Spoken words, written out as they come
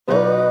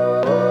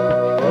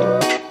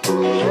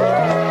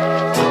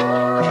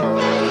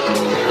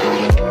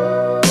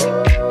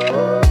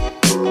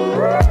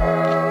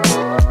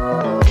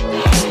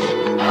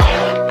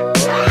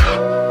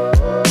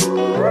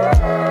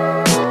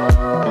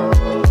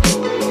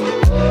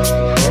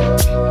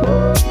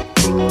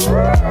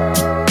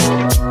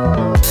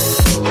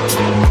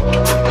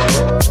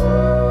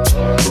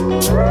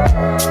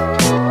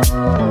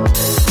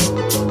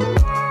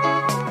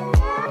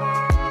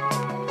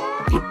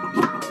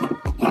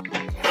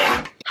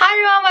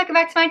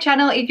welcome back to my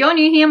channel. If you're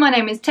new here, my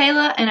name is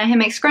Taylor and I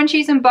make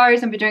scrunchies and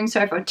bows. I've been doing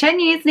so for 10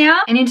 years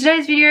now. And in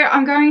today's video,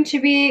 I'm going to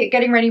be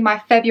getting ready my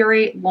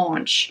February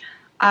launch.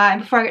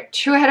 And before I get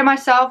too ahead of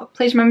myself,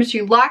 please remember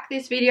to like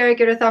this video,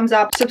 give it a thumbs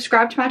up,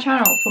 subscribe to my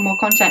channel for more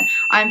content.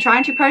 I'm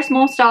trying to post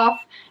more stuff.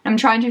 I'm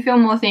trying to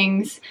film more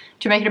things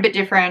to make it a bit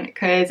different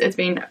because it's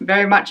been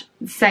very much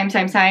same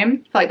for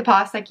like the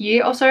past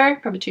year or so,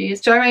 probably 2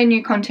 years. So many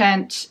new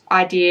content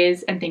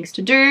ideas and things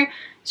to do.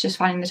 It's just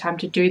finding the time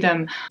to do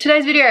them.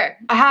 Today's video,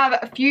 I have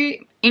a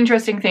few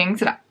interesting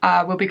things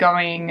that will be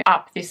going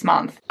up this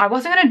month. I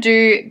wasn't going to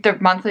do the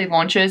monthly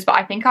launches, but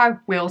I think I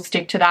will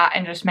stick to that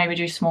and just maybe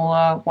do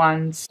smaller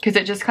ones because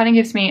it just kind of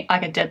gives me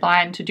like a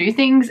deadline to do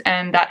things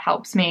and that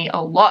helps me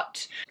a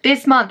lot.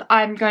 This month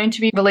I'm going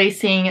to be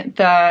releasing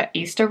the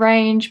Easter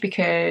range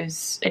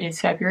because it is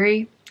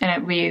February and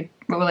it will be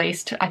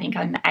released I think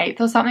on the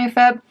 8th or something of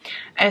Feb,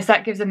 and so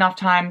that gives enough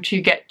time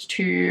to get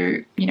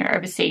to, you know,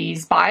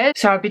 overseas buyers.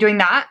 So I'll be doing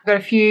that. I've got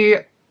a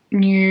few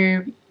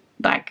new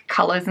like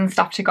colors and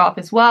stuff to go up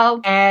as well,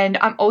 and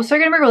I'm also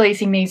going to be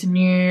releasing these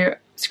new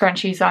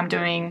scrunchies I'm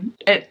doing.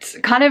 It's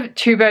kind of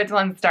two birds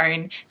one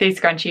stone, these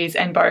scrunchies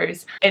and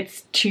bows.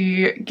 It's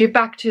to give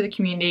back to the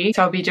community,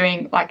 so I'll be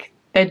doing like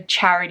they're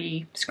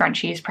charity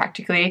scrunchies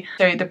practically.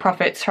 So the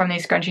profits from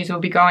these scrunchies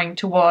will be going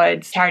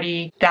towards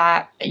charity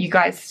that you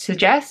guys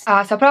suggest. So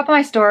I put up on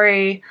my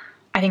story,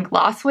 I think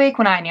last week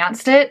when I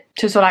announced it,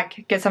 to sort of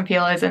like get some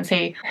feelers and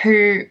see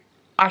who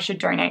I should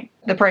donate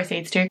the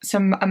proceeds to.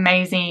 Some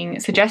amazing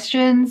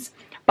suggestions,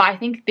 but I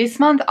think this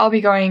month I'll be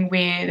going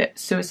with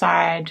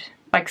suicide,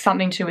 like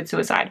something to do with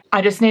suicide.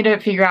 I just need to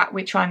figure out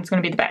which one's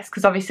going to be the best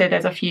because obviously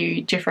there's a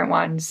few different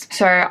ones.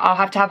 So I'll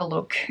have to have a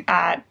look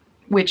at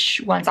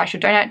which ones I should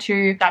donate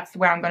to. That's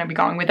where I'm going to be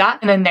going with that.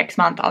 And then next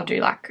month I'll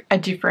do like a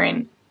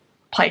different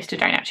place to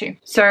donate to.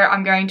 So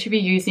I'm going to be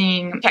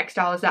using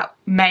textiles that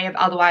may have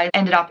otherwise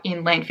ended up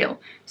in landfill,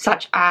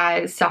 such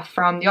as stuff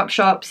from the op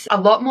shops. A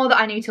lot more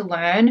that I need to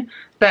learn,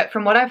 but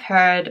from what I've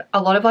heard,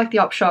 a lot of like the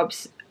op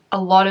shops,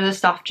 a lot of the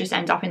stuff just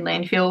ends up in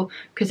landfill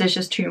because there's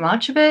just too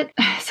much of it.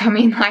 So I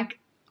mean, like,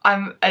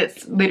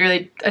 it's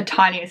literally a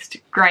tiniest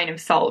grain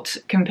of salt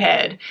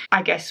compared,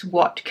 I guess,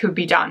 what could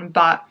be done,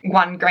 but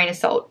one grain of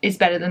salt is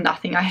better than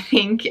nothing, I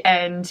think.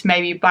 And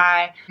maybe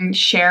by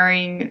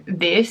sharing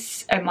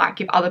this, it might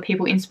give other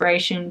people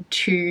inspiration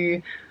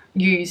to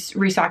use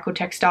recycled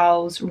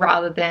textiles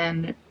rather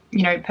than,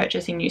 you know,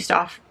 purchasing new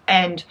stuff.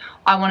 And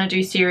I want to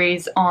do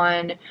series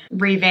on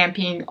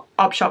revamping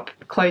op shop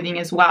clothing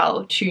as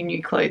well to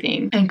new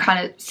clothing and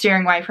kind of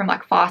steering away from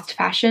like fast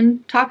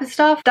fashion type of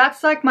stuff.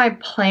 That's like my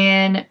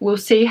plan. We'll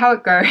see how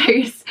it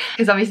goes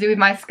because obviously with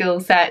my skill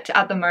set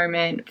at the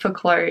moment for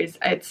clothes,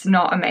 it's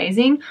not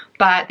amazing.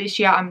 But this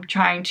year I'm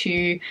trying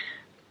to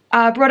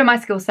broaden my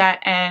skill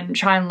set and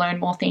try and learn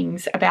more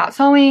things about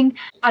sewing.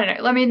 I don't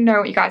know. Let me know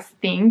what you guys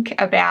think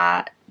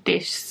about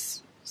this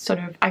sort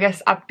of, I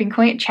guess I've been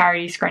calling it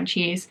charity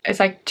scrunchies.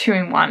 It's like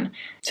 2-in-1.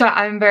 So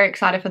I'm very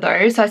excited for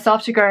those. So I still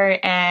have to go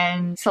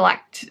and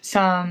select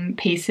some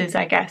pieces,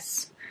 I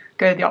guess.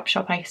 Go to the op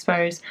shop, I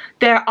suppose.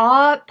 There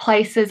are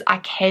places I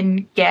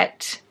can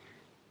get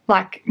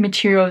like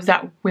materials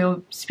that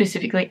will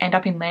specifically end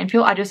up in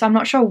landfill. I'm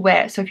not sure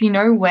where. So if you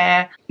know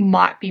where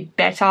might be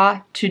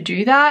better to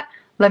do that,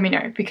 let me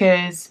know,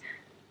 because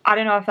I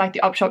don't know if like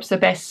the op shop's the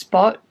best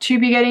spot to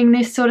be getting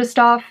this sort of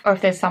stuff or if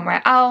there's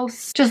somewhere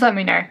else. Just let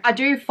me know. I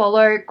do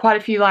follow quite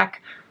a few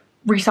like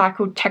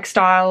recycled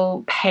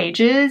textile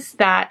pages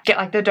that get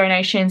like the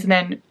donations and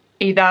then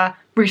either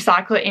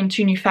recycle it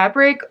into new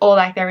fabric or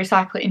like they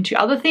recycle it into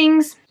other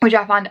things, which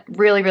I find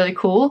really, really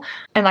cool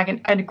and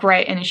like a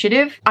great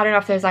initiative. I don't know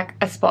if there's like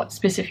a spot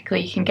specifically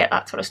you can get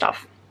that sort of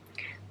stuff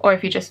or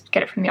if you just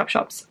get it from the op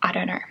shops. I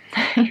don't know.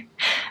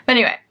 But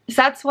anyway, so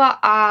that's what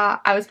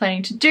I was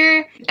planning to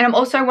do. And I'm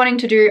also wanting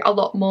to do a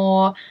lot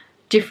more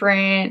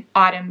different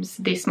items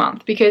this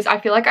month because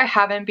I feel like I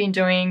haven't been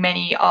doing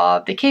many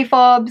of the key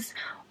fobs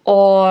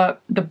or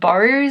the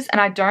bows, and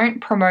I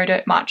don't promote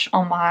it much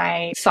on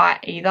my site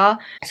either.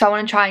 So I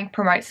want to try and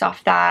promote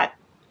stuff that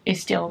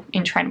is still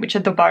in trend, which are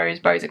the bows.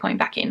 Bows are coming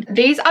back in.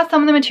 These are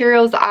some of the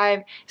materials that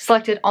I've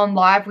selected on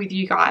live with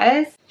you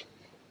guys.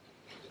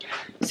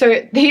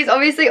 So these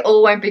obviously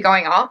all won't be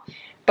going up,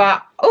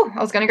 but oh, I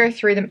was going to go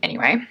through them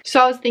anyway.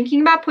 So I was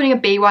thinking about putting a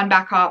B1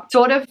 back up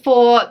sort of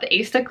for the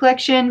Easter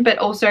collection, but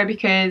also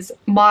because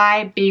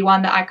my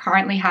B1 that I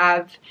currently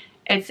have,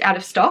 it's out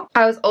of stock.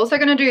 I was also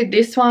going to do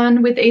this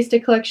one with the Easter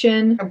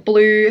collection. A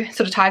blue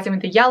sort of ties in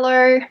with the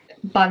yellow.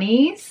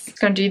 Bunnies. I'm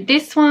going to do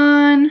this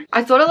one.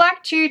 I sort of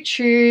like to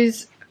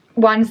choose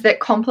ones that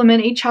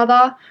complement each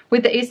other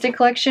with the Easter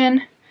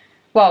collection.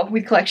 Well,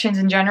 with collections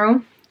in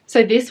general.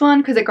 So this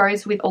one, because it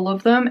goes with all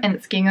of them and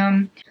it's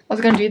gingham. I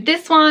was going to do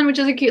this one, which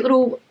is a cute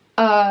little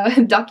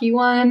ducky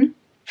one.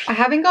 I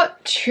haven't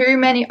got too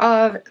many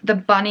of the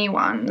bunny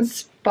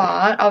ones,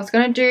 but I was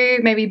going to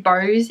do maybe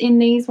bows in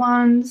these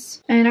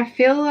ones. And I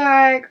feel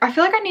like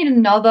I need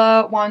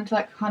another one to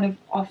like kind of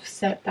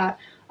offset that.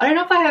 I don't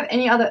know if I have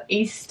any other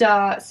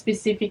Easter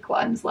specific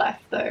ones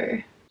left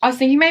though. I was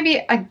thinking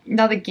maybe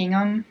another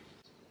gingham.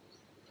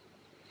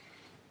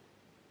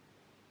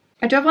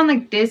 I do have one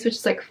like this, which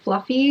is like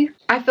fluffy.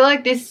 I feel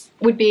like this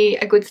would be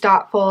a good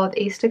start for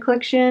the Easter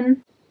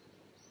collection.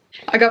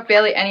 I got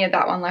barely any of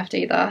that one left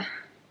either.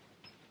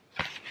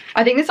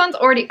 I think this one's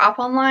already up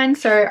online,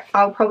 so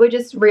I'll probably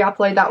just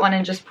re-upload that one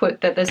and just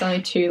put that there's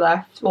only 2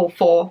 left, or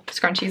 4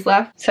 scrunchies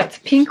left. So that's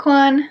a pink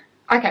one.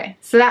 Okay,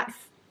 so that's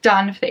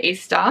done for the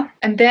Easter.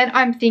 And then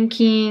I'm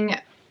thinking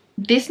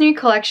this new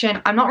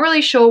collection, I'm not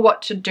really sure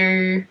what to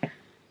do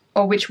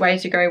or which way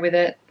to go with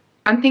it.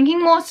 I'm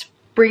thinking more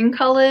spring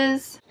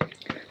colors.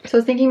 So I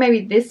was thinking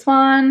maybe this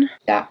one,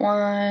 that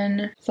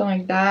one, something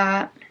like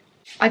that.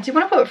 I did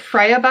want to put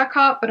Freya back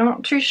up, but I'm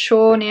not too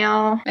sure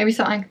now. Maybe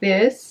something like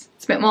this.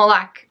 It's a bit more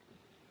like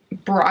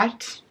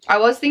bright. I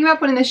was thinking about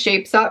putting the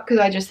sheeps up because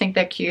I just think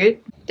they're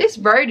cute. This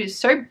road is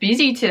so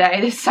busy today.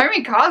 There's so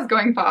many cars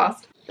going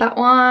past. That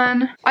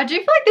one. I do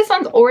feel like this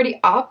one's already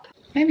up.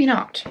 Maybe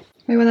not.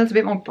 Maybe one that's a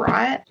bit more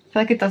bright. I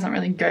feel like it doesn't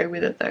really go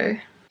with it though.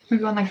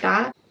 Maybe one like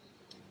that.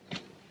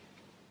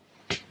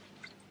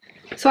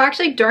 So I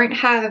actually don't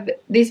have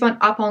this one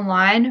up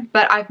online,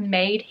 but I've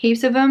made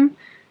heaps of them.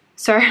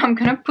 So I'm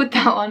gonna put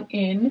that one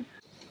in.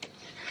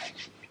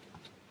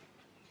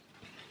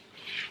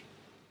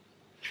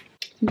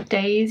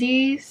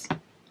 Daisies.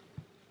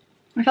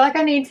 I feel like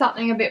I need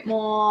something a bit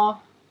more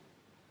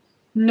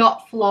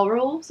not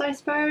florals, I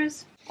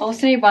suppose. I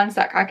also need ones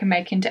that I can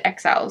make into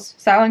XLs.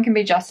 So that one can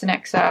be just an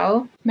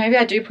XL. Maybe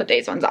I do put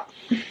these ones up.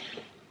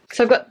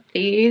 So I've got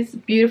these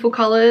beautiful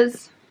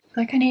colours. I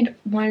feel like I need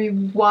maybe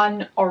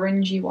one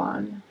orangey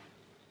one.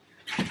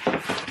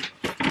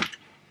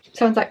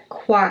 So it's like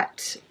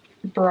quite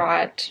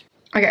bright.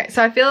 Okay,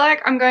 so I feel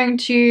like I'm going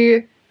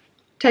to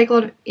take a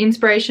lot of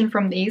inspiration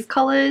from these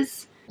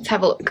colours. Let's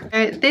have a look.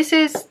 So this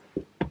is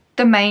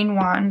the main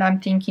one I'm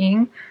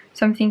thinking.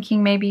 So I'm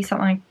thinking maybe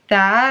something like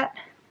that.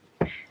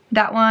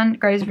 That one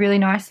goes really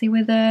nicely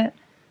with it.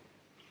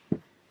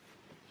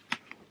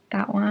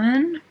 That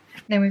one.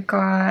 Then we've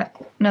got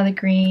another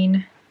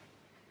green.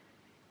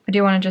 I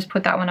do want to just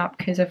put that one up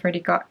because I've already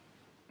got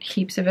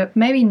heaps of it.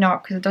 Maybe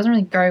not because it doesn't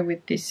really go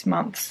with this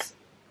month's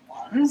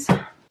ones.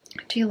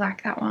 Do you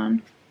like that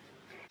one?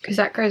 Because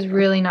that goes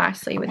really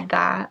nicely with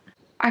that.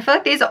 I feel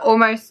like these are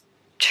almost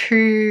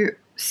 2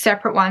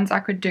 separate ones I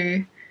could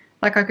do.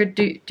 Like I could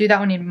do that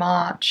one in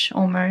March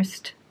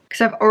almost.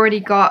 Because I've already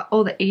got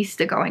all the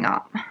Easter going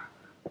up.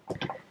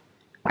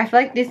 I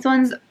feel like this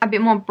one's a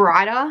bit more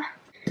brighter.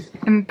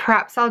 And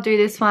perhaps I'll do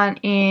this one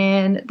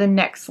in the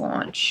next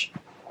launch.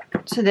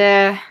 So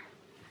they're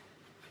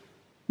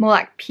more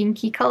like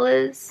pinky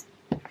colours.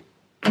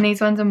 And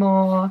these ones are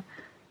more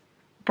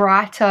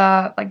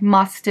brighter, like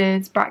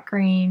mustards, bright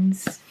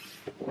greens.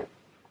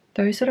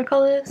 Those sort of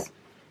colours.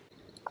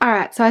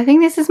 Alright, so I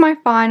think this is my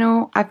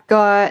final. I've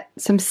got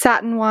some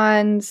satin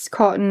ones,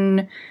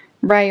 cotton,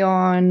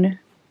 rayon,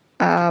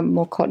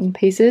 more cotton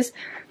pieces.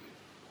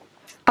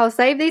 I'll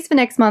save these for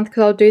next month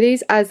because I'll do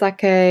these as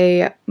like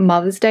a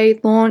Mother's Day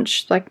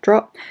launch, like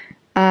drop.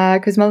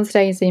 Because Mother's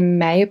Day is in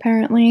May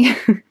apparently.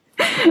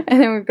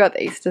 And then we've got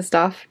the Easter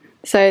stuff.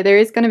 So there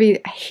is going to be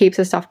heaps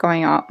of stuff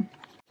going up.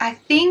 I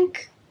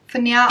think for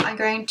now I'm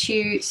going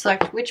to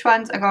select which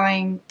ones are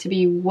going to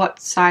be what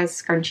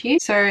size scrunchie.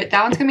 So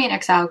that one's going to be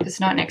an XL because it's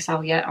not an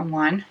XL yet on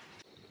mine.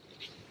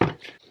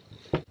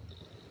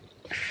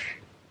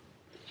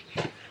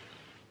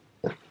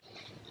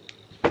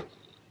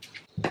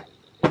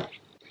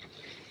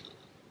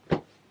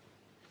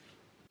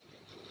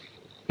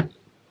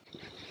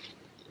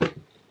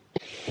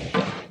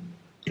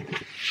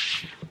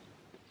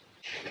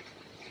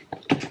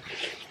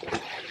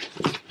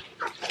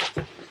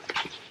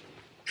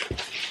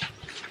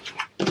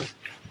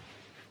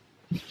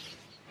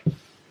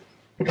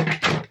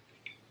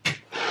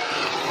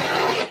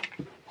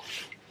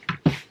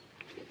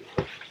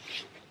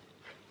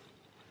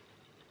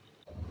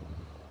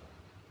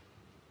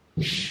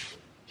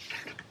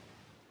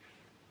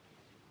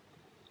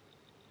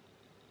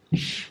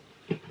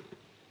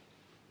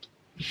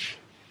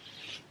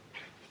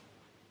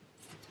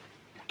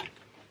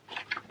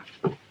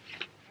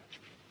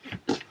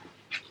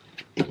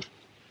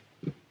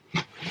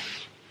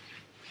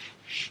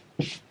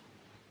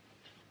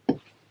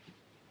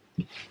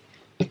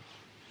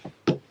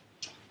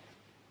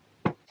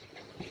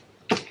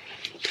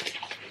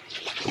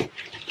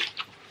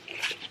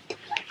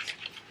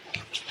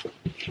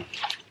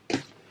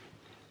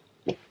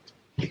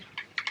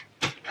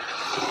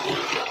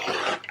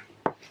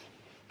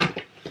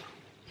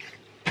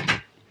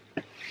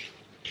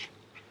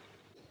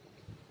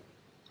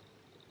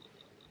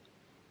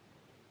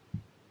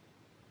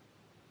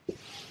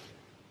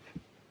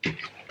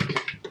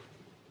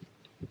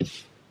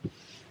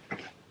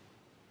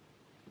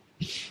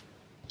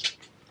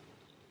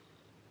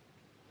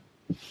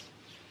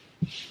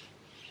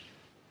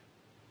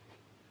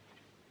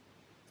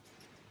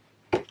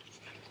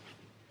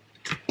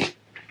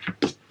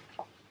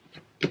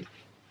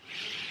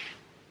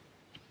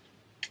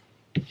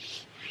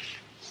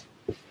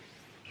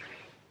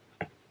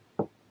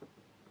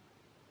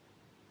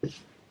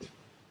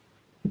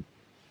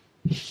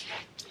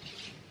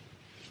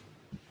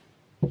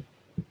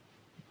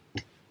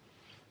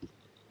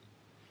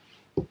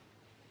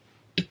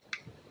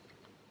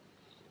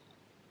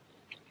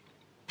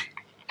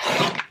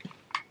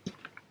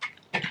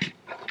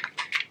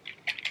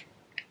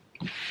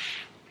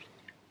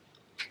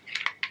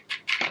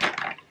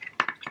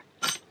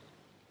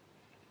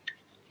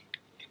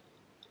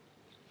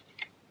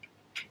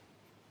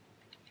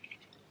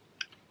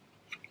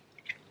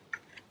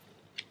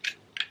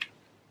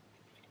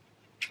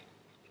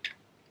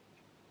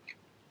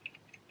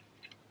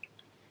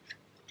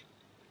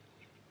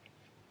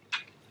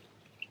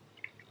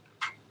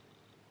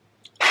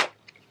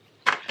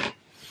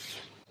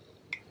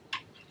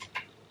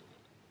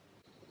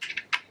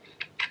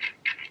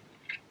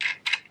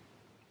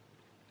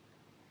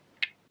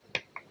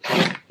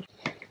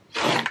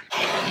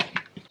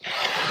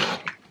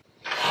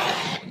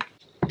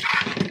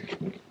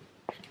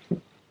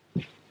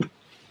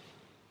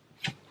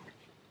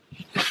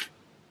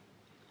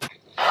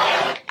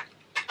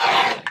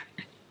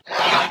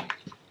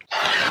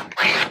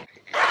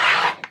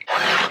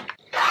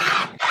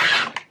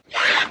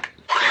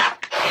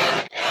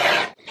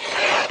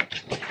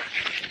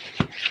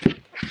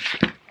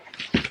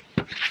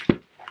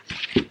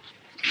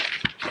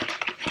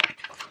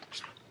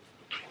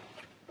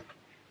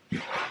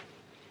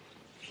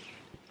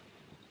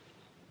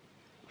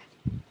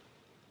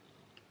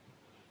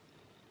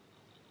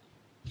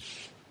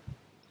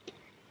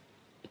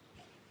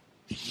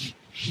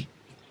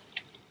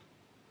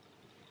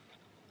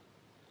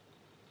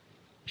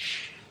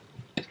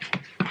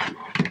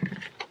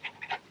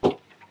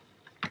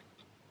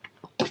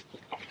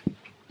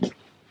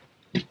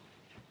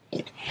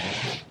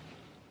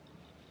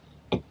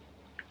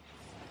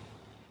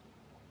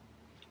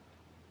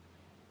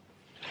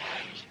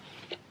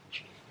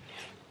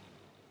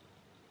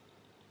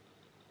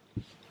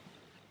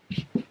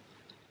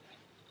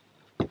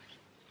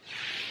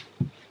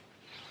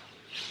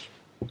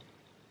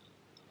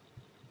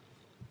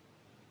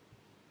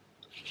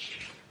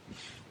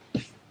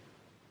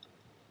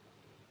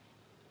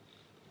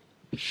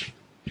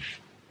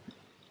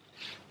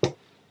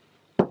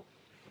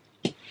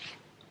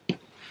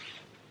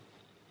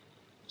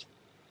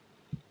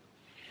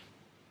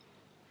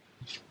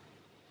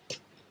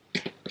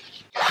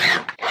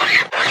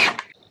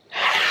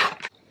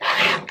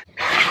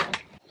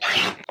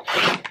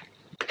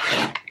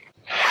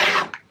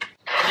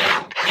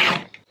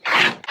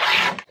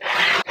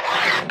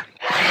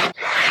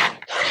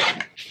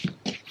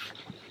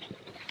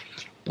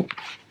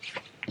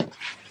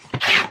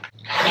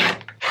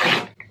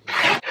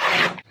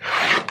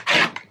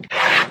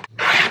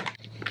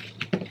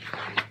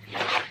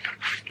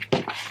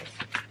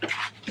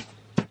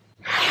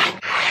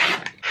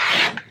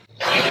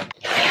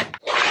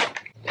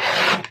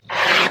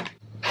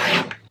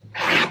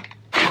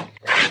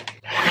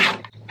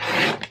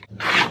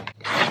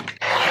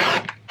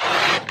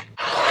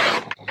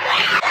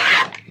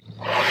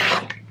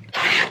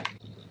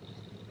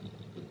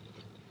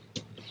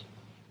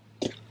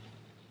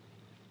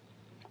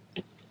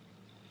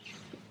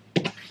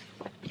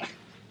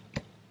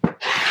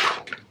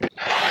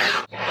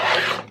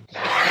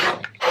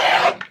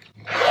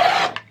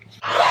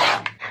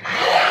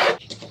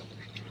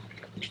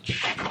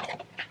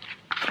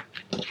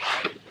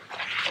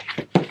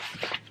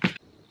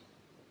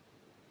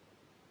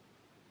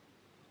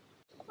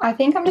 I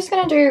think I'm just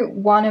going to do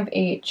one of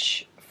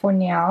each for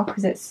now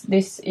because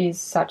this is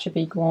such a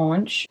big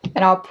launch,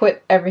 and I'll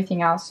put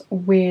everything else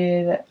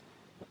with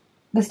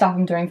the stuff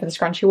I'm doing for the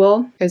scrunchie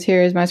wall, because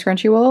here is my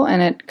scrunchie wall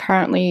and it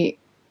currently,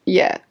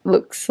 yeah,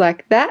 looks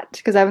like that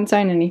because I haven't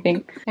sewn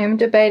anything. I'm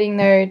debating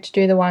though to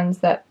do the ones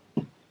that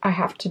I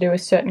have to do a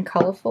certain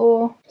colour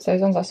for. So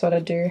those ones I sort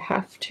of do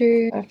have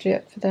to. I have to do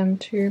it for them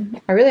too.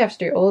 I really have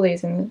to do all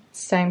these in the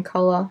same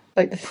colour,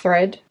 like the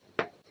thread.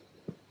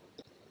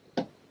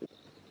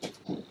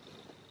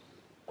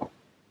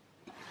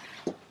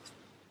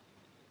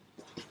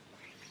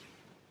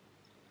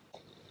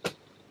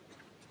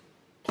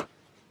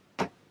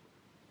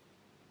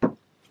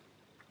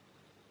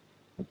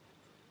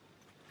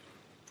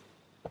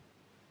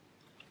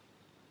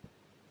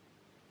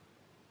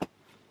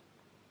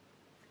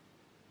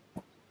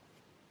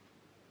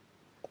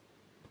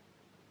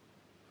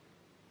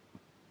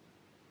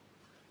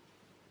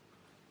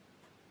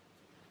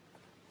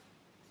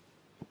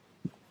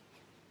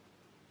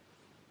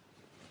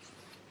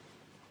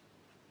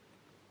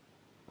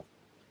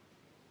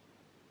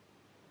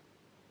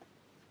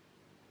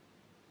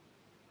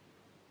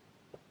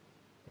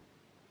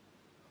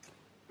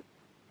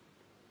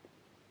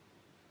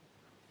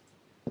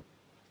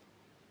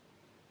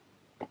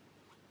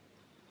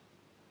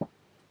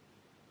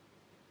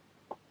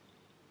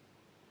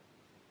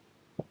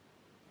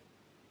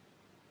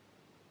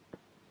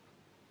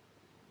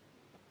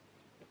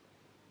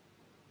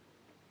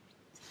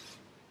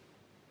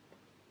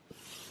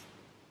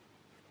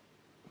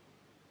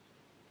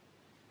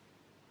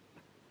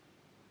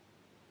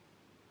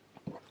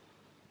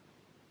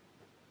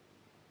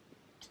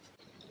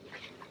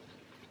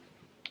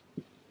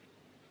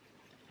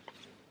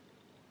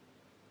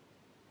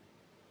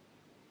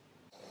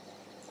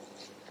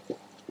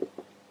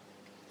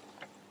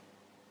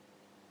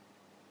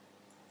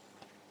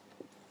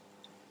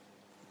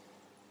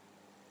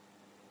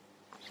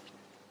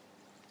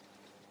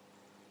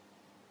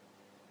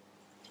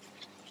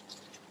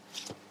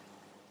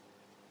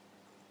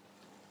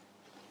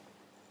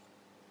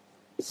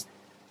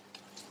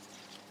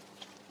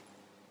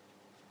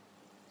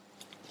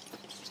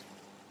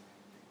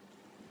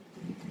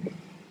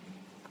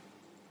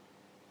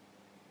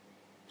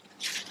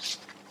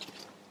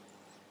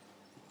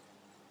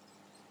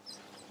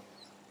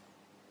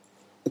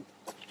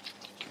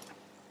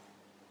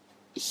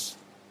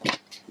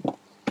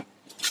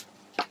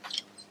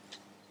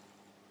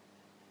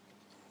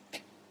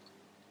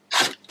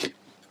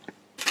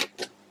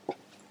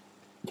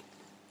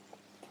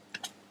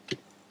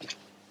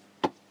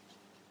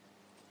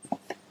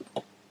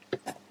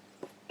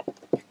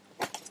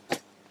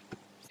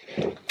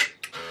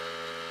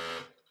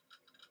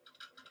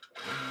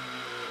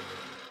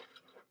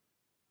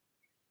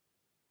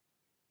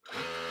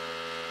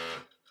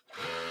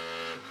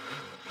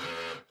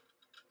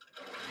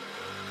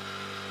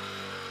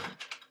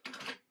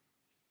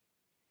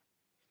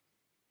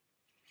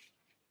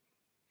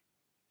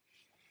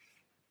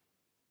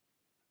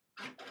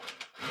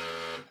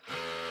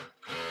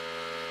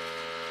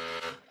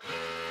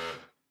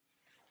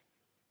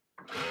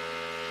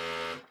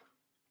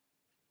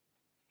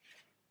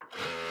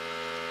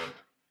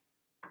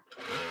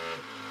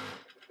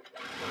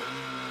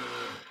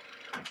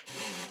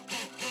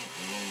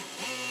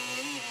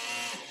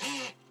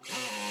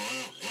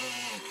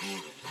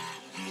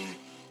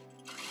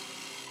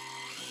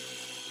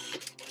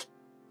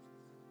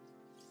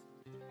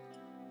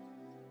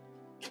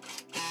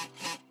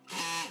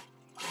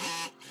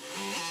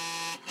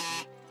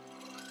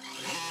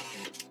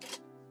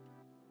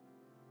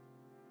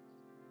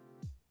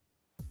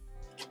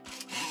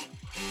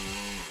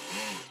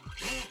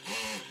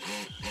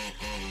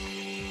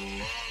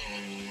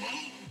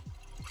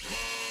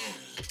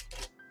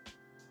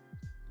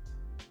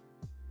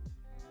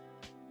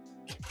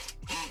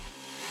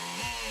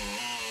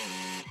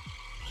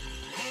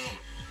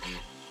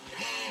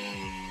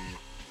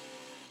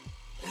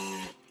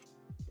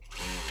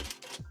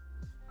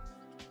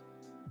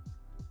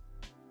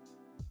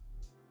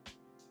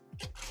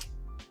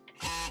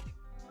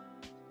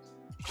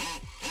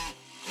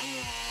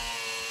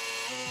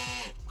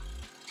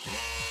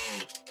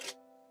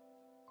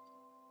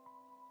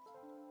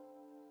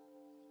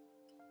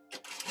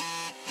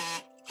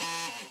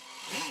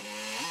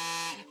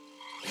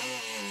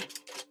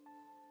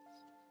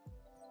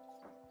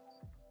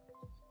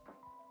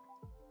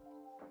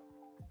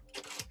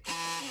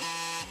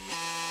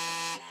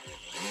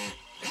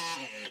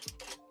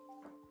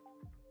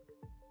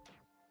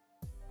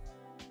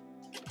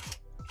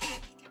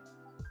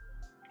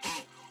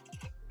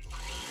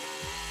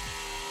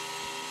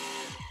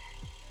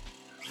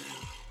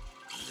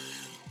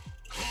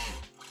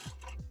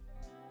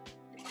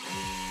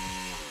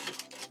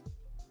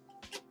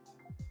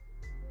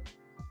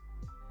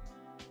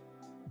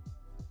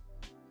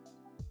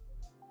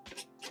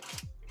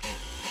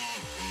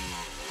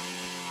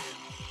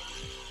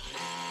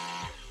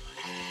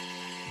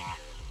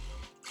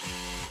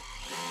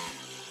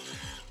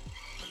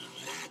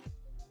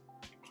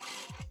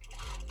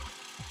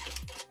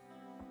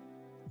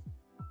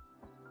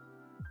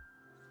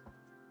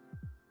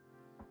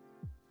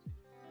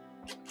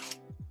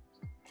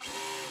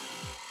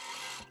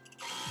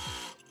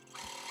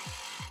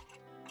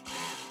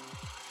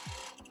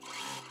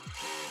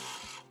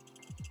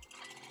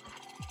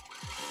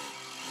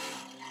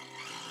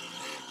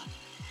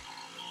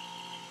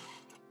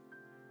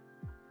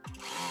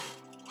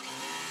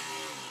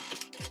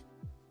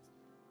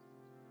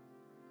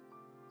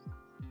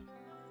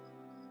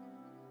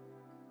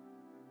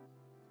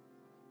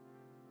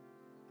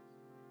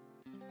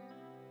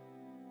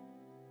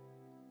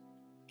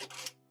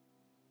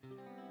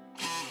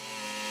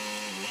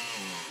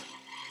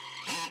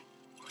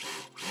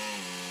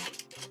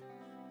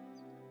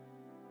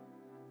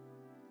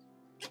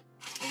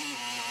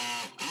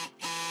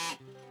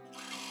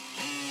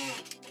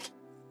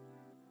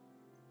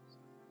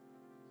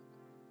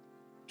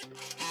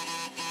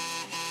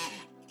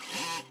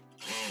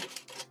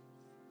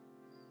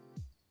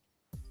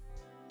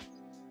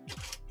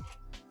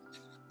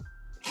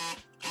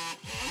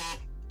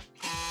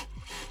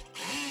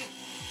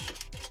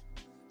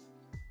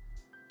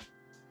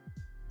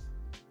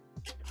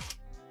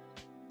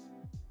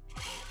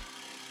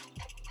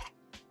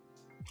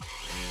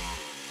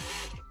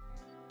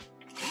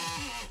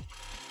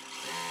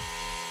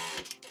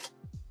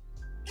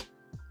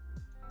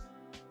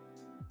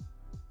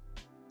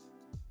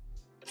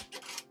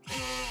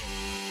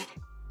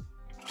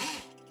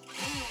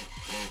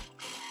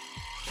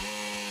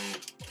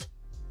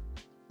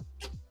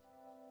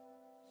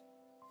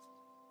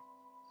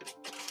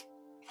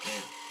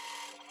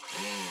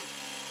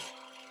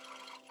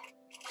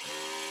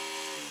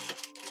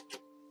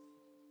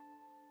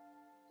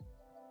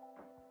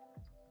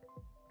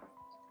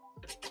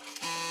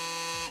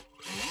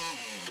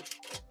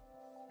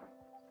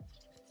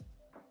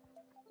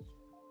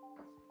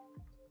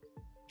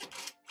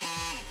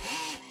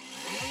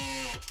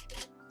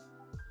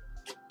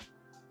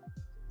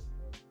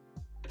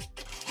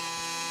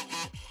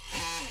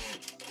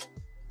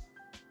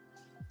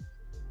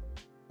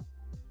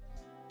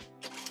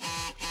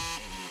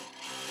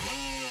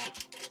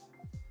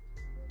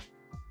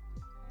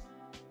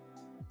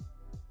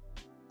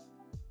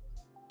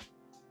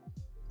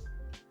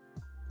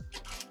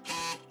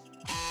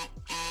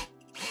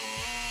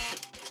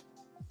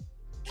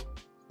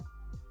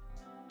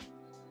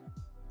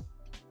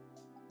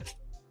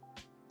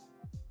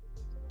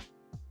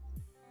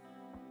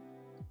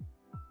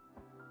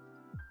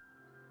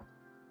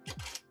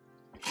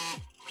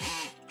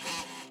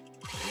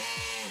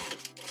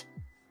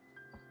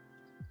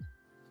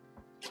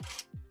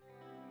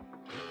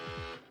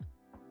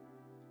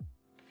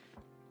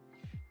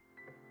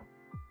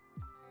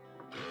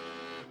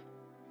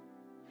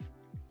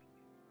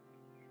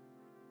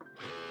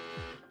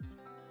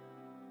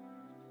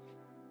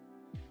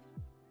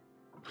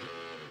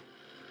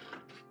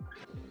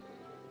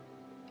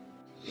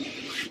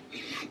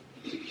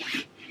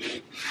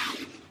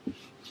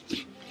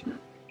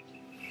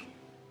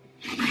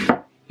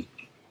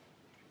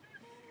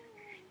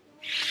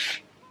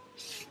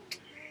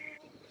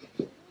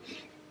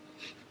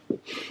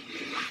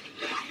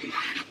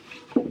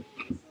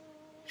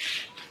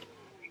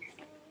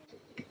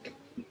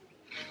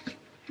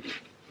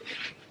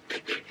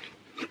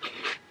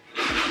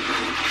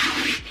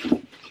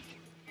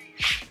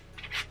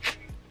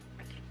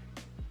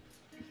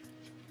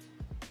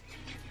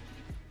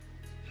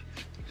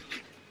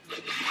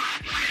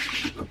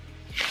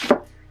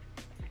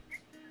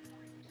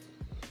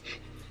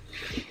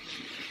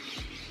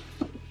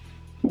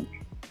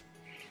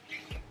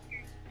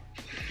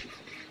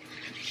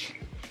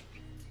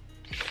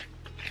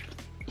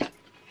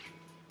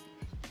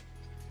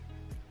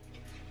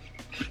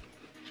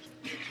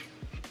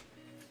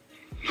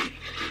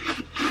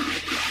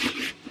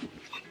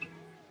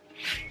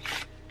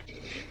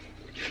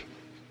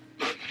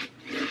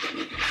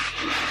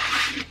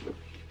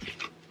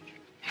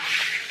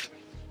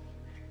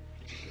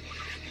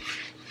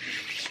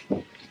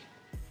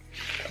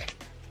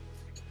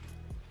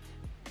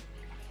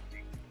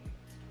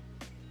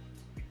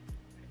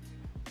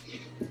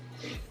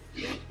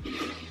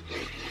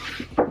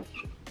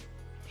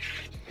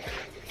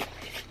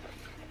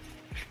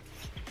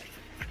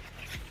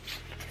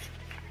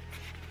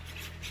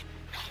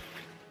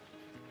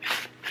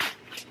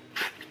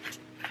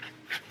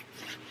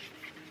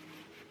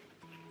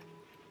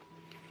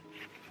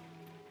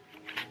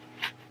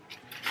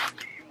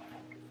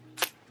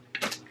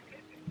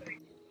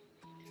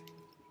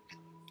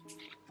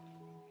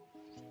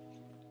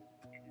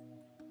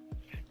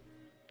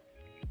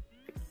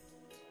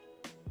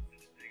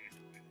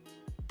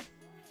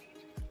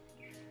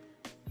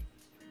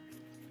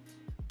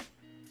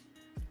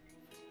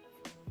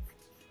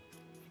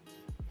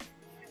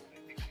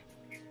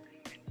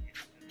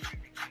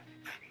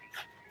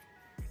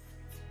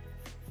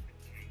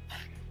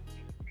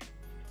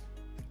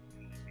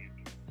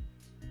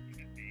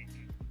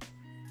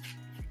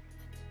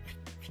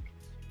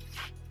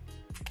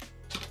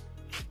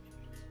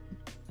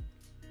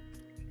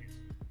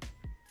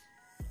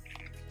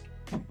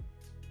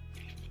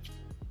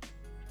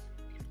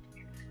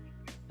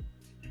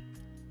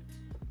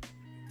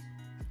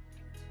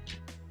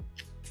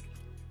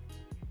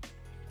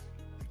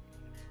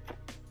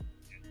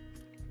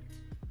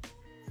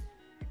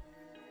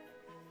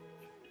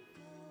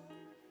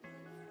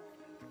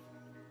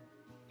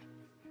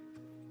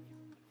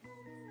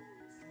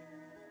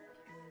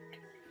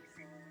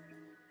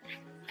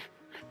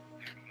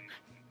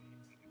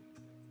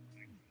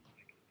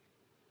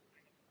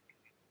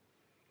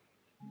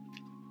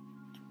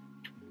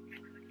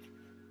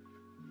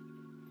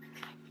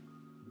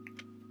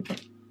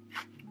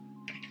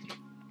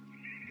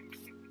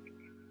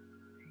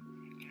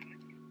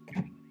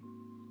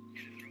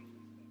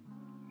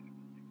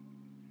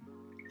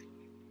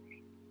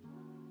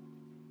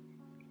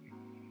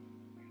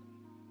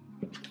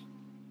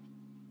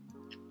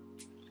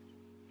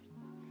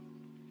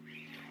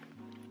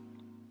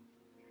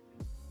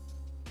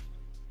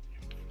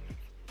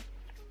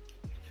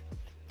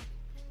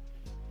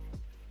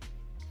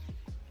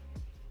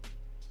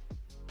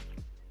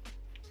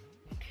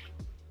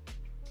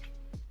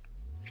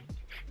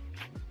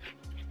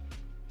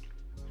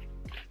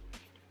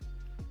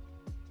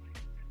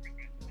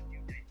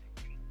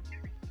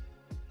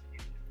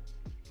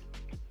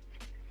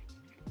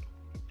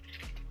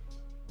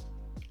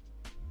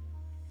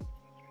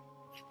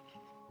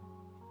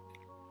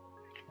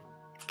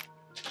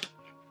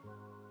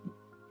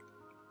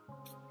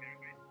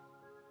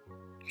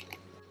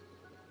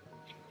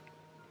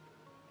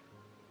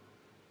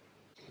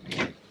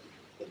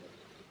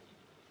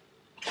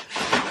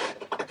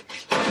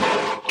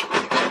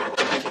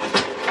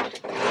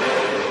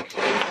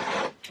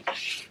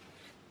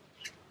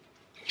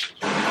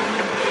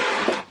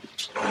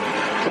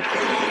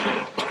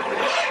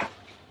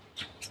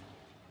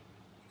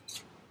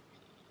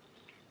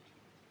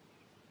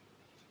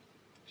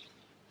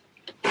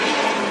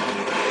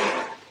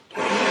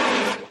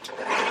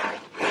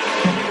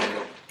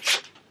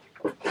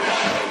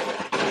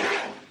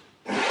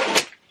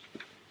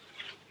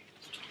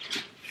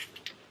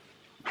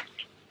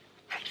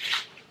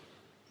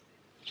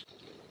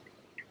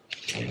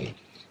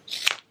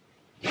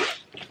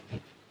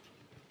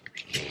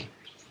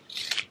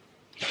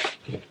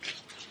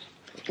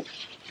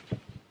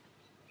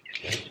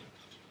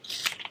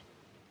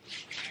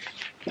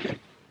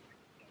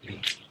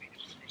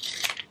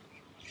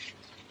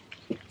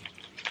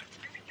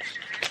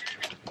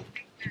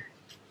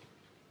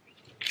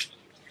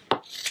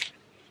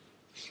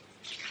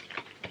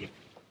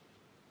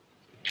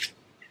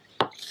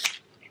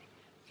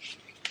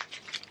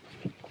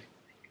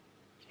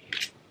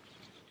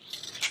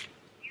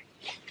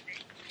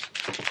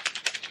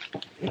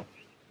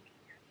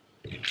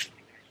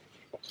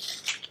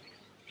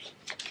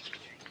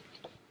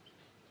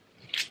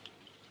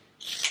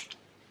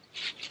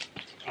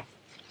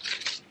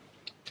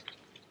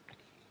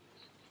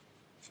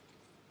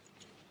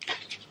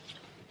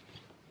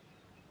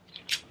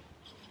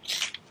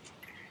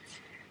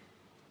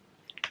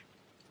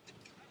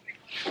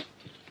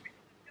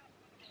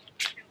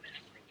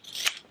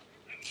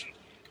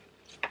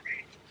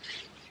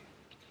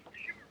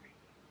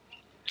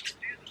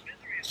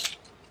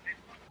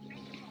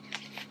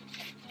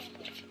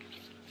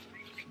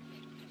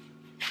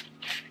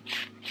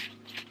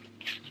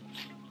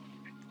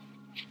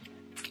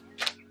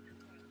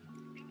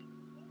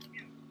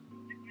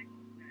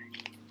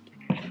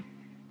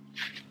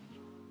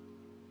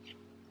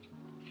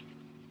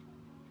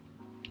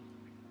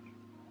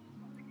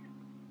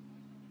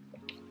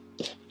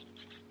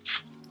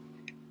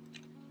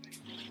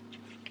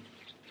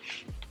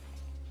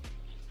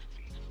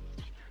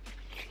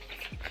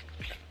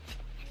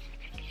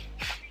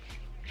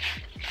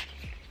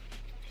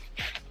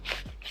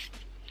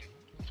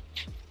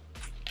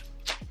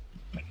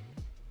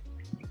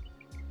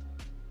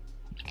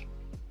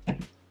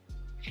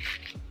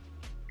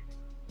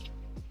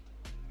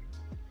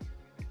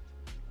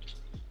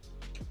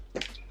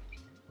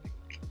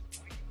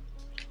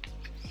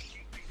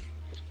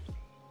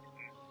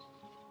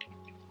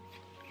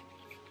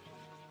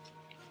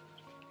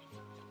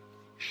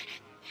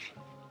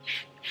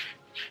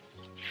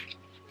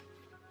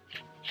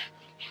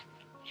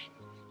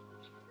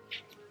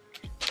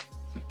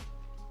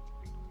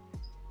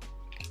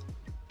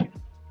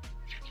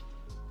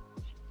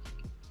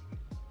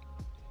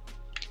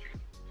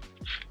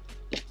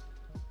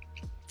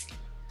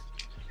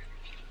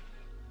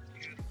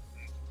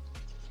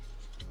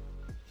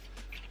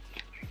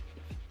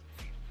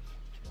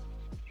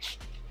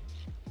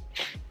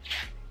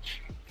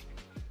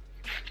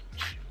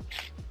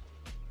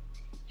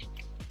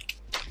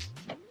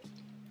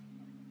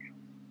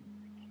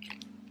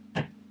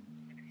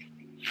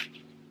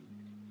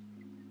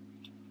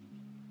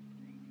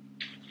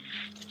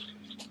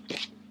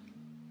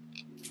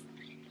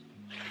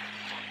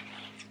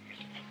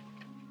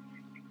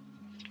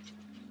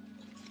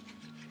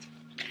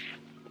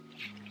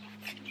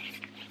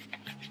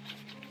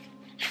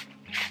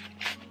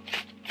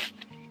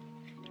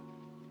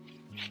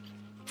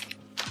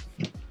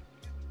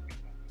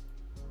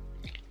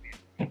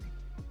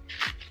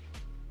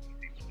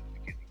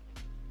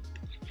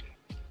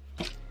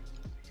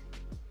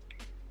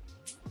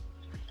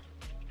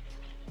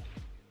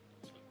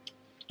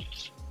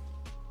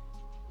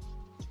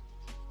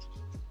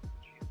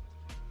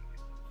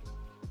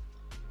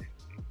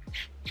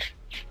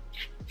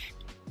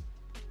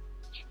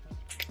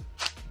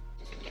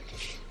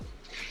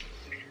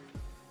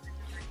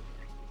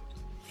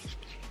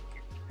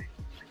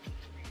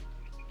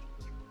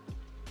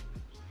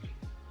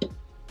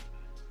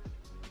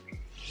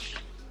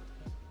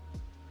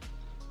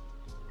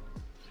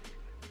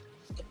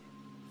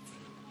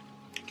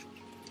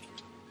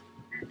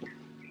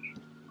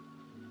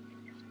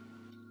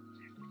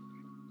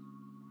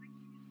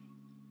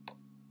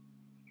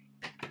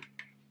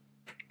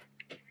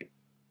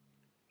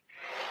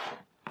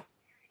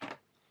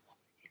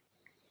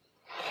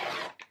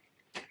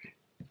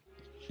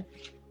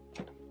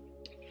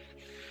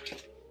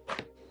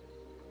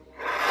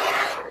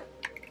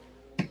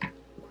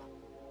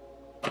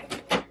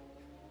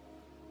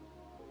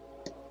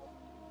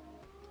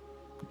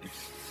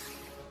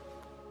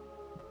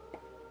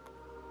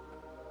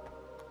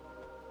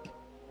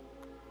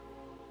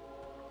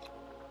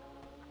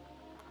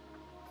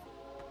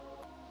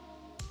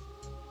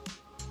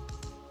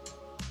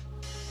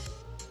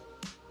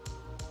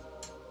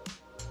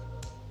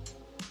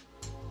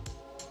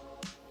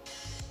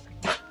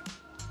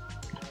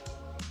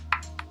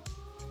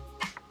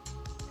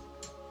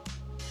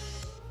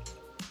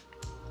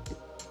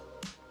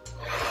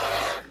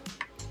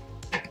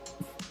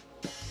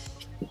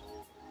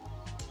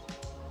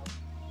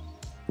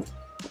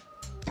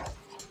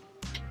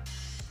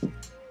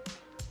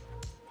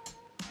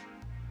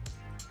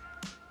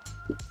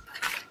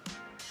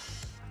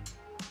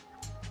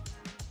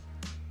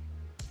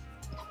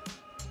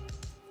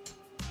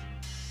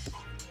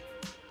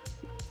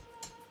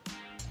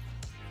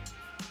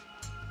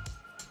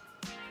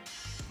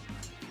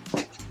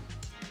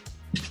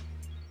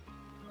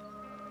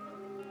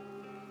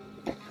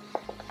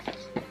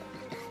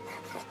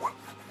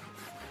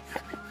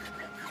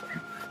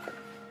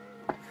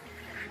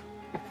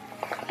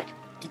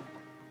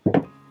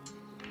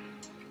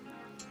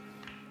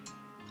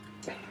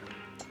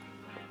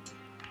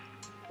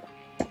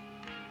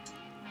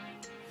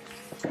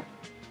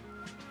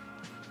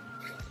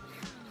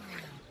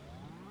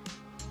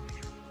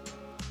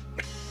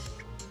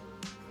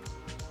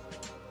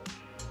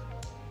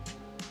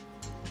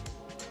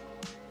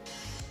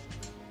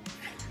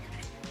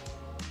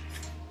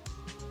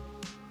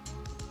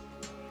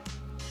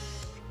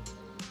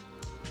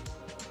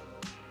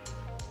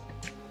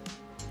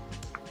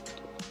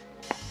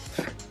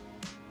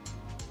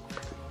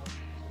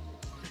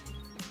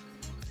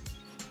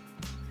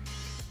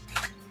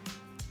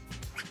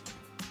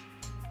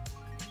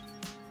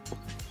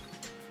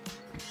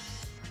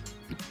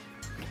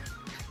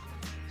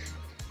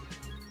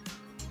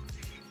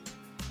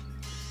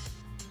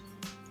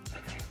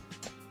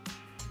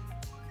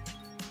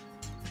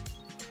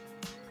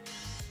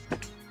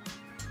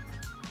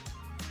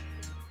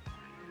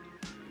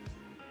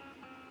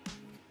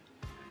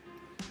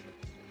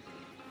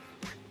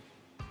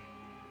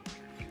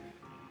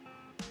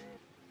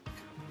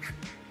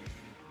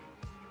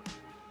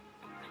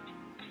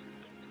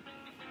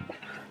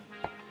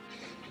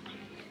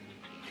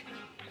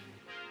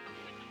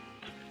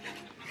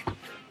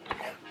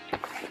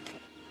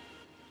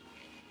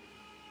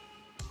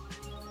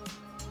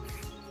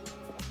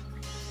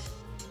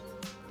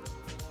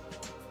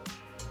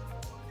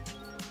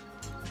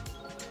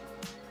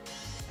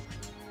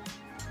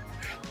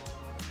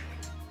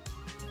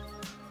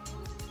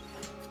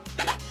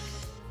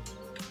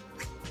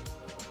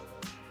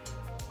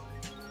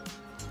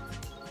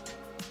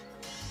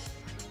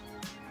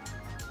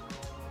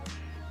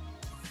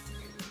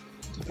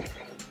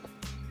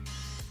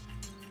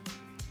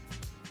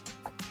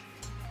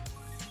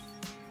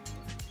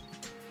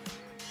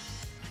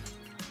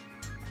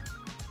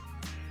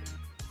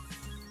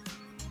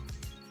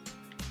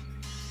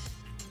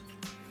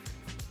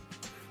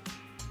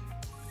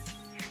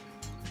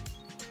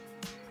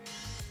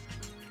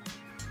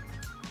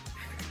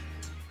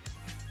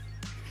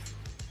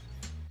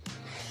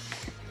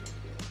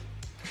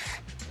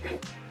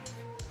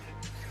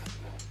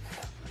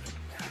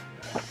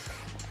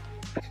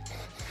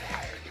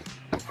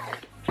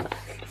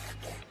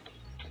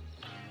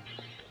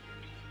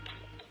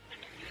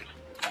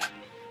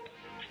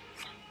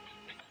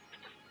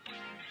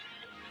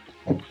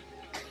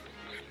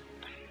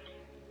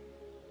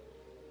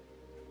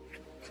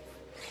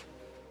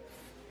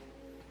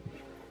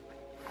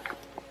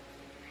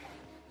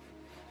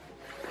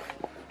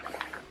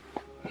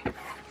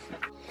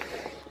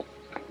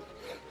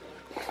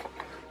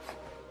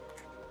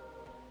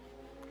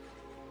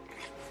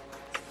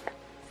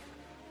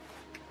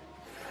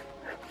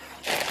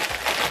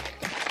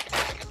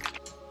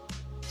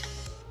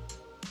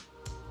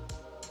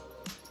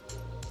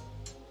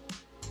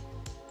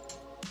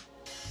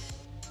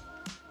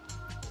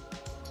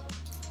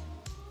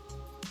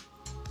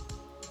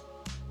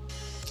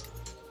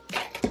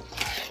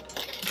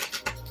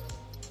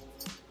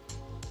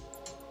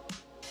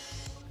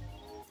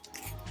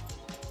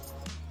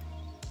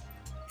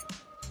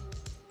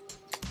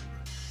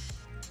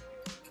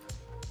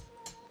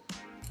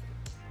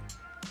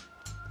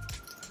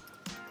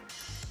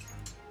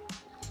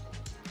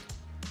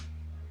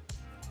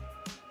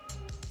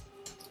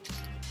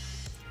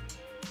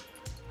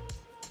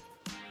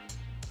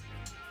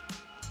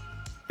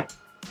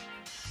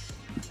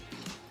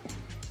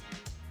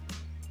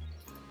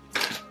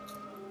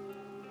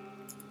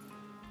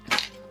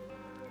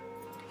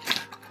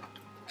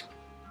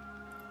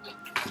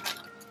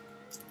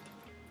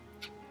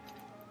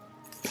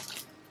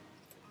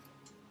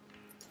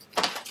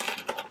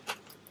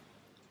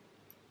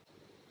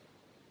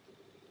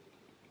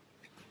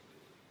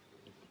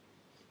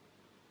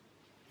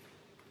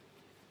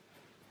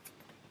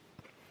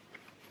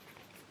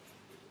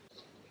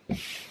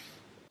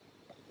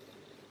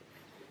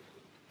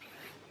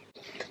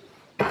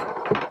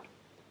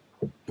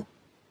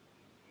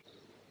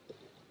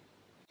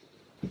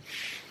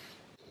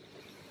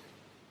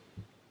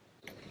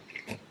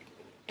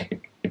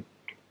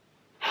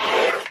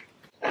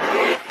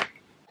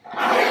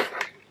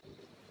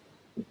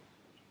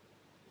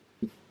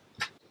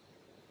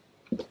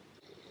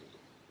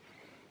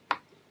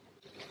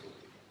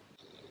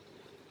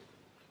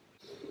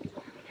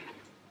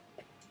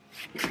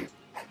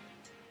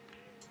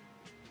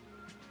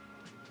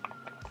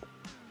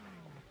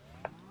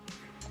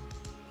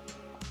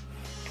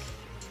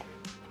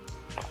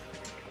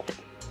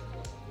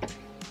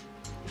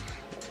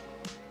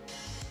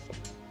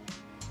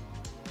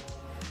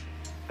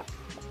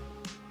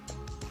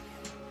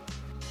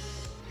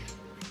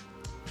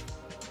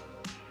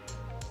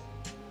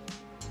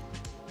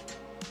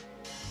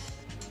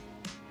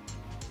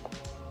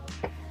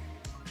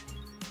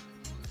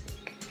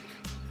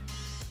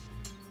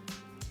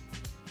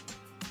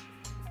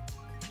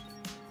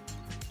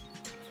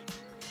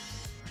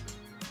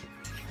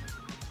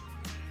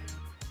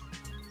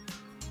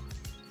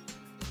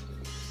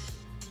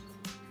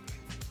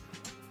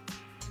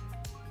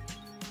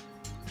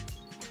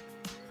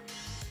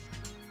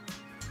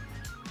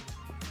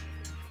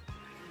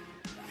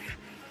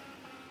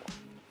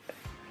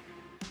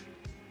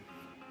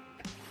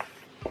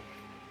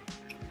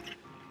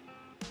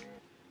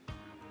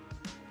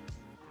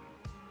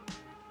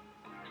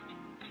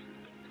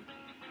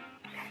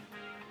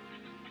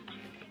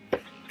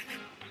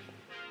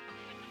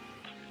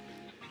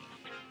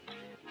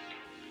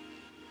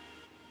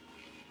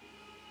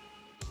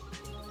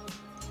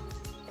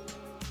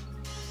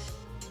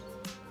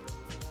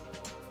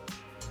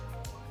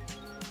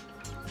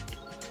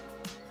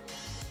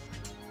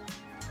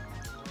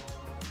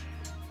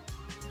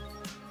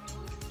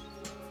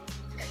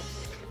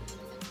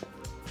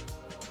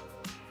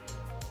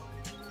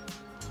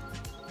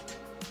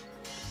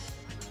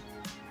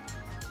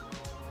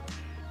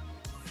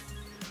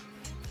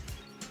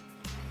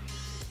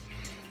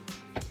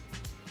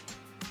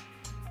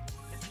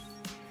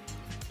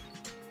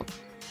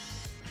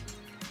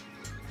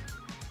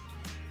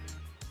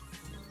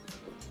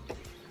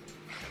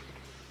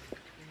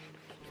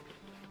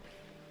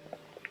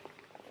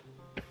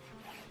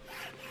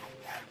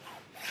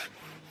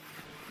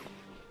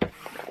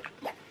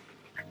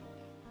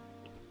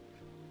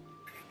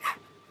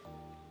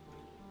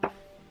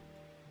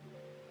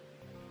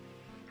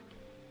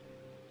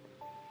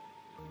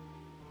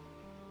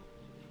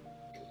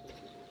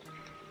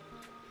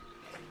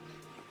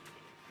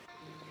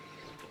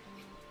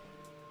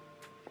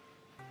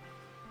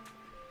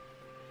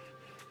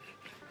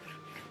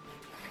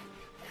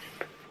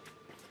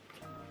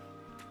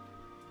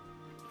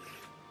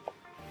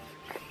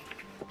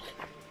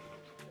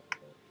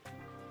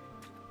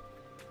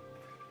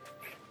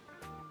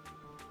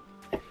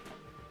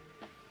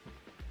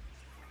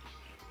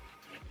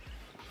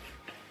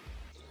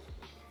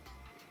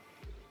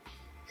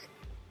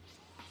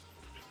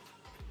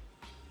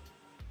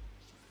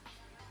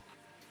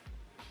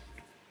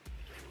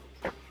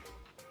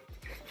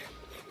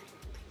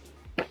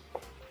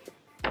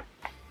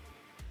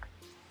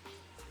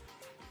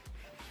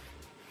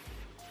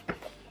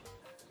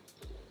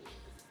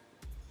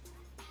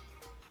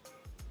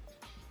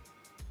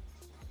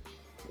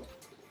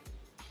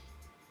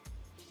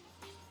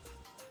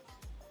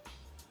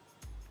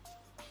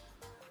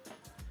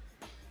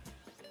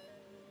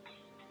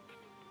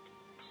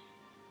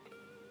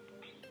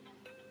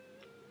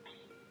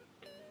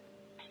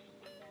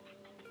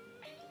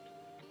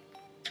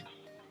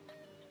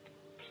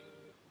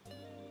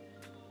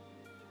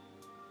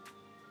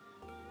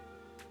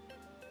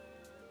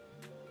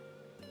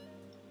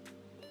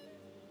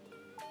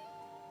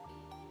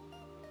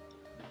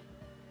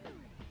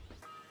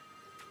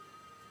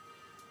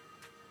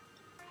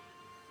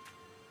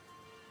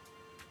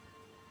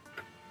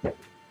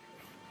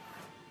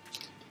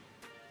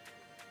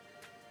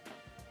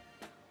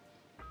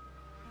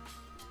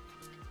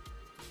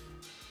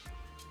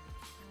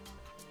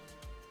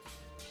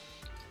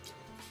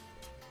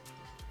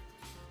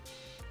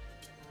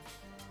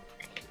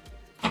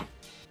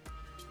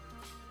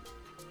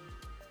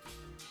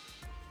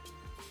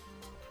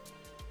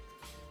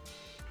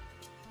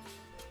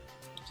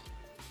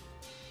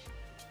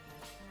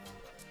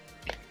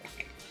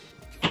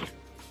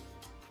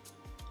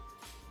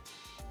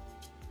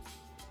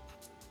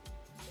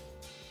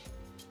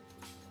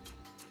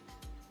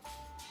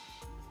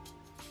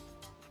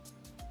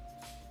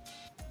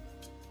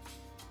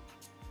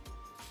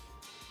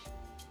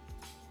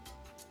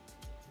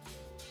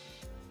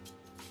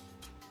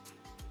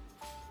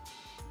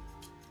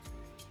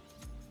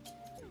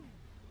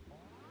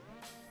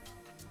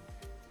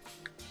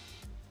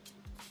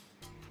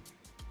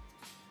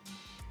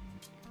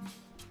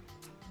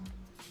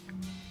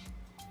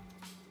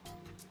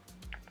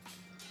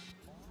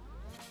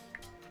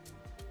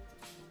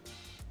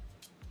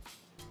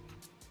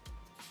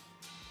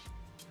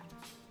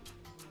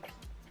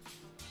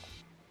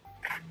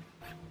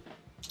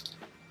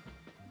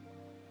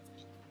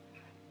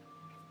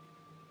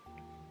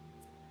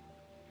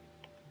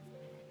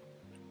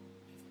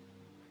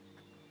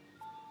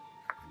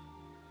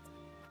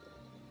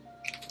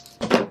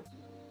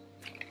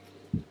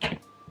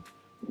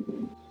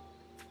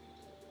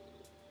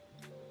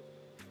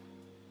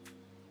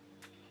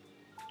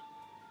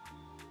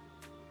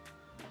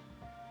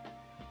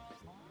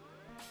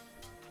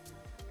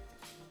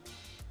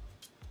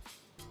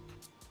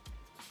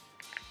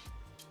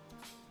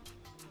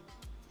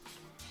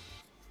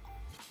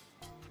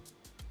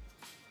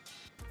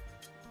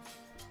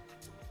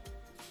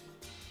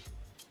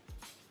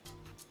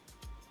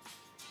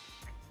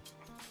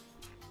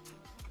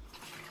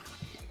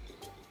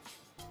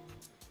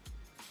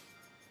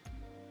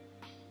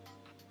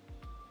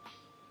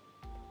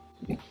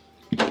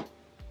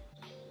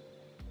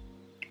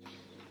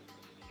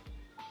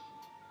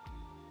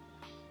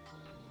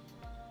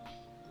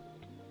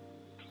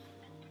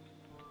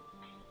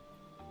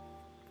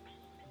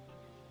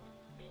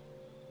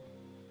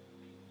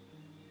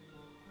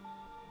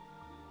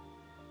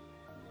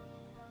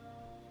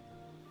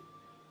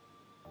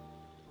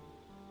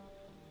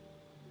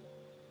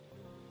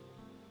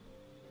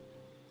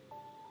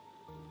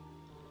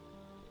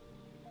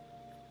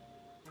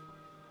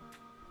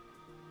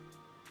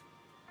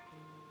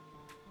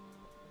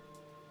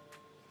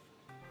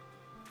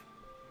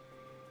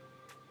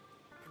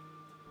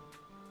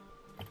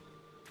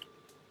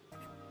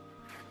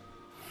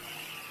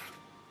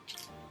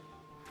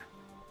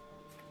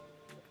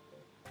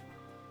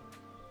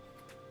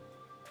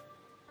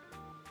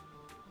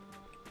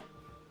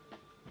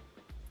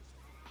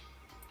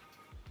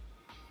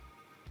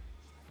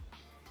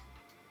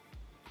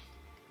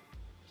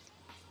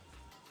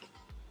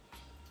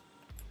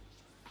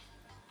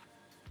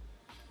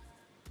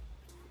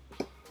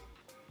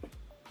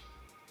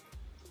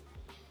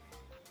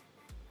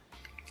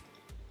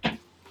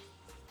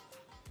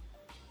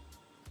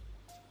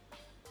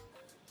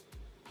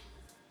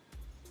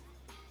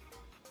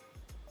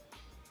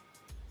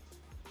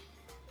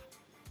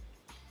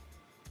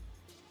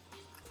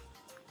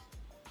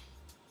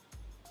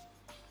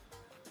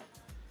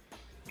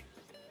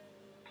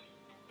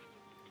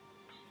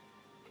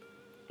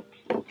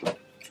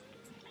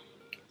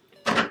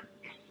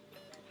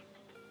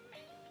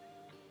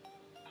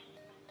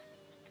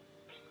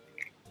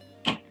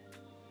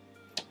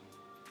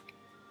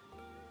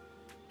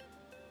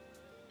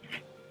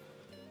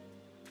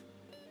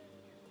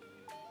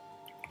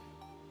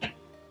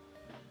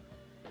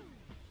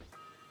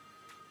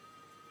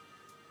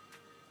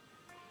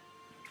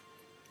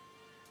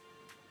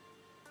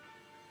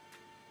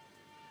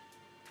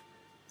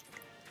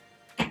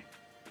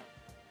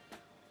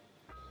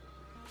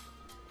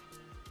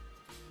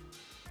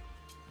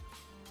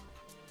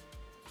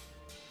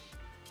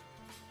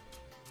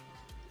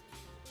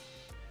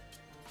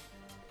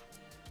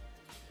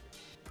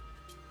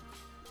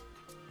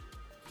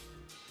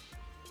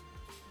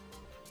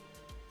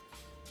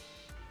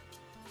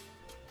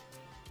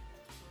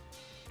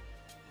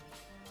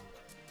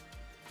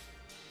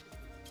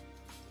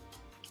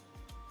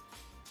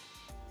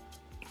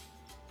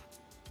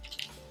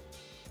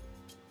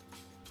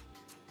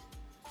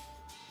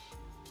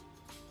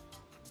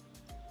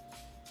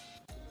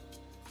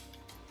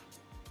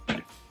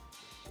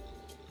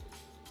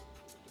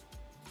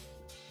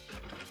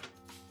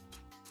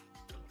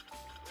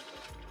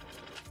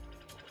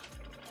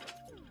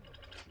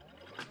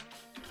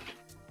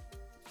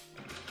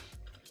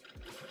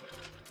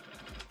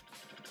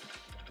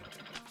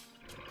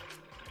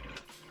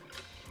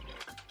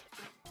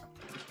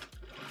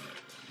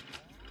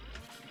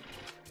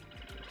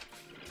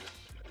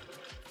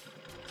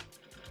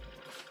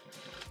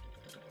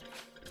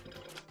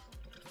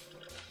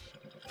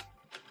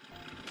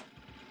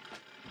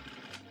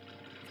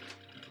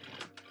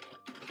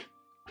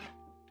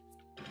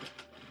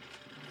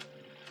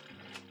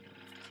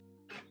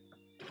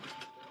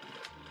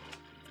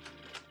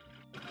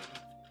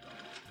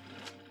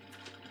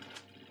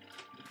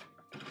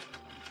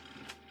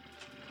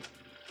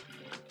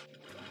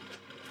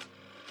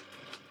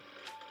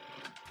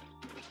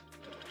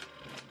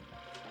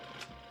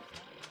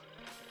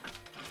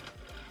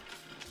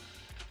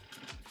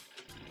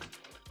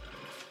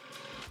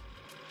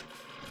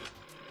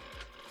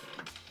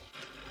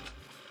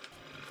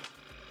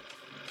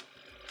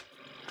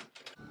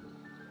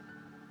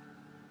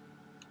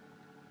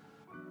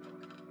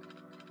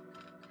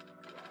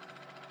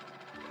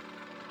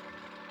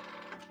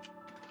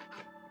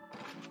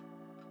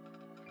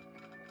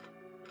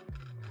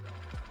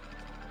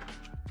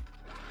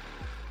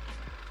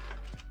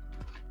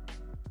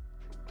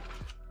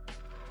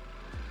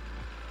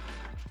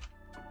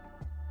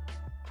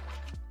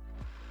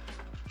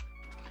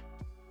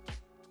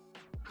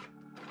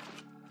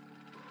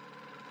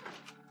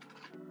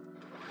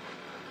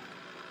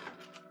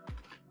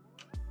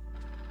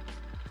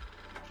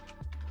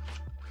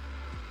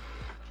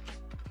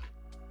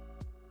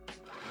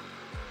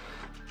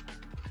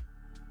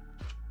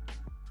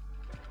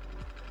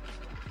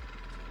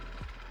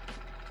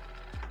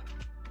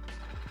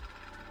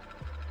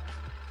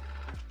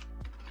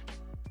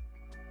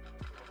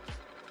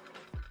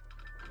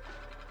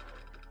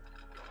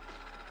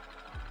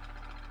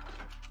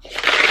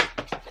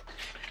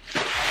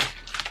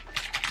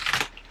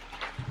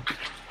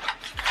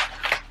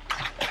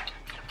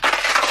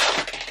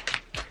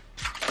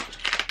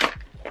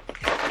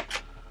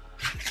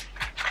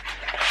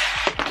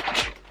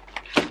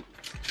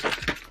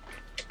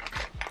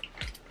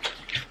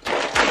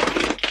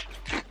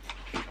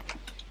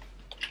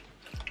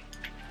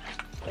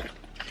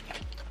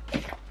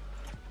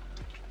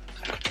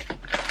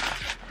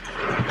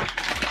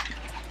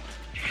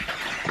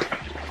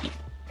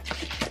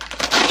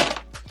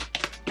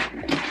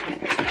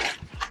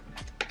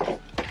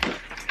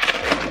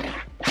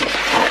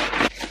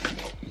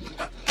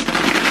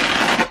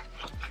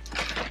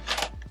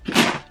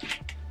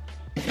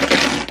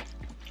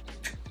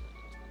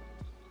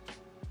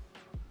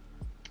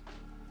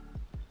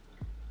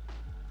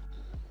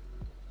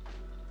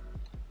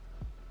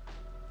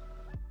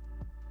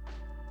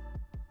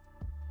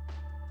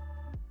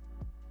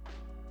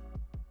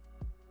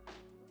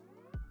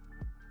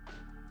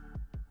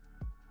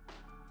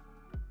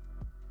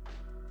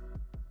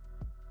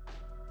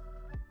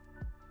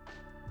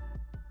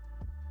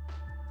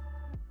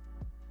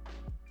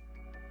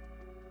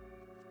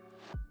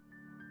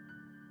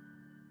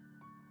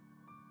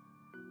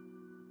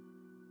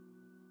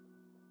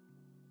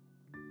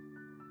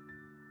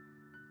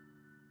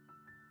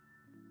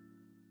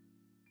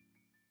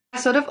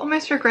 sort of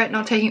almost regret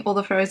not taking all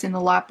the photos in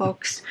the light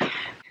box.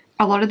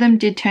 A lot of them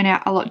did turn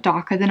out a lot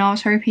darker than I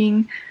was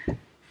hoping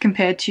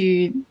compared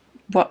to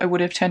what it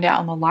would have turned out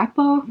on the light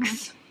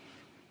box.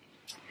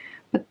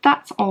 But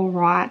that's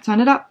alright. So I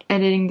ended up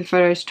editing the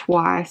photos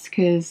twice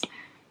because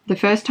the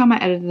first time I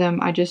edited them,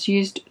 I just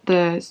used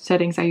the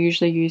settings I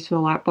usually use for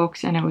the light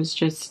box, and it was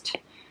just,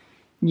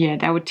 yeah,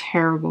 they were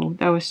terrible.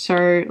 They were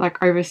so like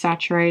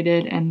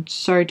oversaturated and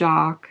so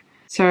dark.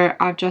 So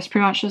I've just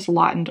pretty much just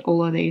lightened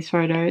all of these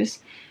photos.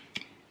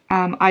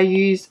 I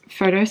use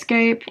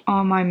Photoscape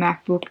on my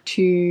MacBook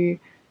to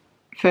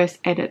first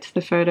edit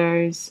the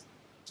photos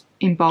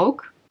in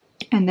bulk,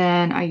 and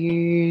then I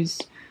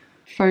use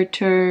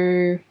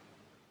Photo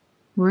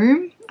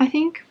Room, I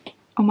think,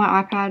 on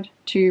my iPad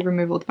to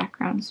remove all the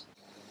backgrounds.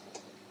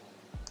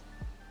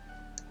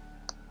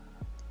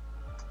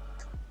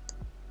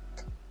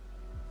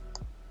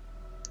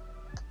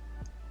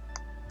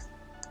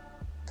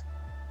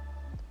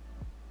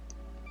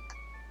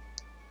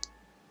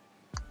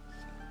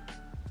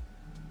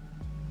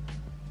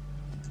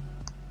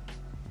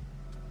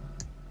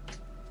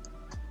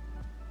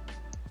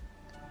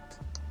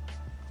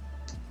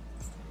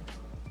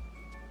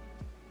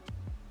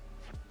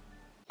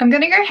 I'm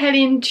gonna go head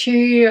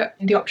into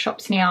the op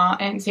shops now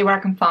and see what I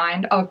can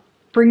find. I'll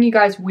bring you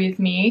guys with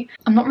me.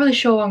 I'm not really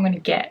sure what I'm gonna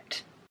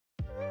get.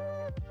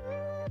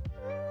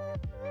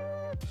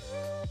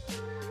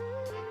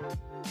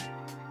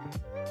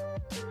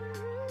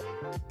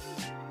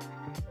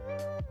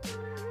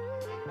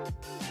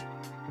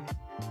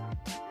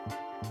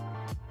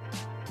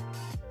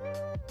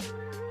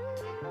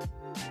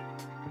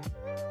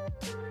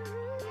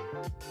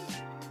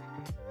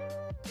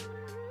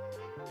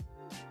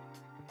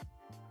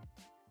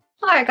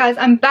 Hi guys,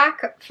 I'm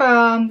back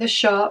from the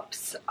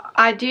shops.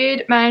 I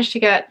did manage to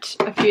get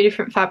a few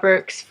different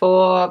fabrics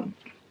for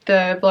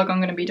the vlog I'm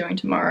going to be doing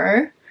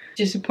tomorrow.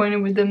 Disappointed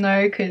with them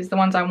though because the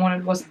ones I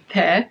wanted wasn't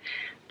there.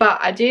 But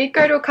I did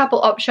go to a couple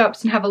op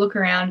shops and have a look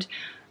around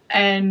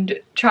and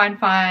try and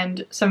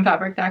find some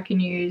fabric that I can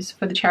use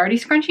for the charity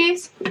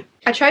scrunchies.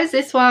 I chose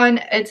this one.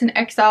 It's an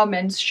XL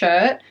men's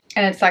shirt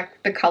and it's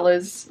like the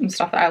colours and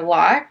stuff that I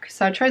like.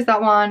 So I chose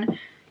that one,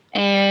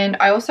 and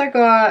I also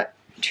got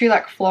two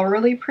like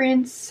florally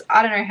prints.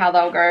 I don't know how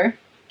they'll go.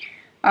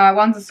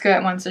 One's a skirt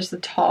and one's just the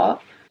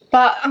top.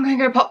 But I'm going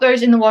to go pop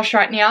those in the wash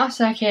right now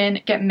so I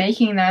can get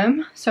making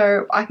them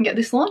so I can get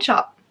this launch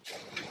up.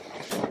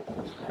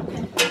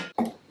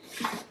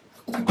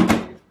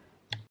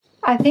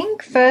 I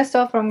think first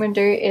off what I'm going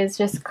to do is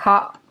just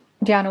cut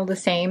down all the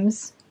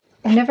seams.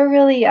 I've never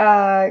really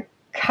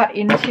cut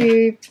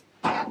into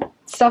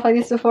stuff like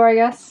this before, I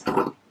guess.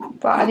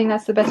 But I think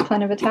that's the best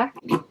plan of attack.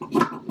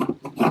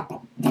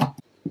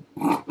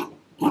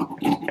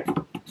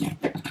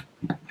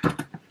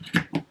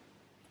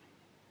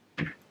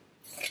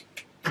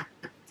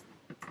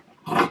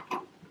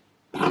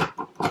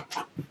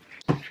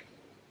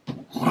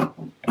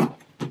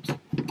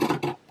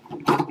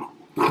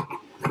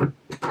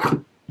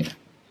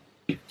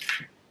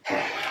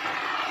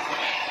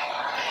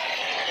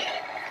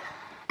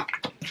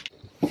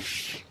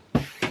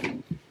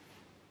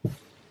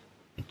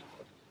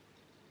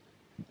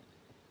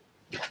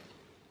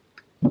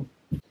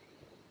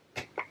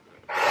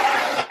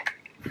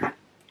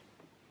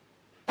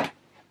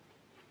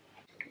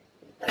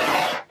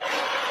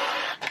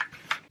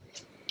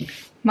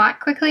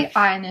 Might quickly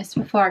iron this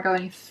before I go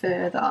any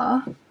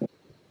further.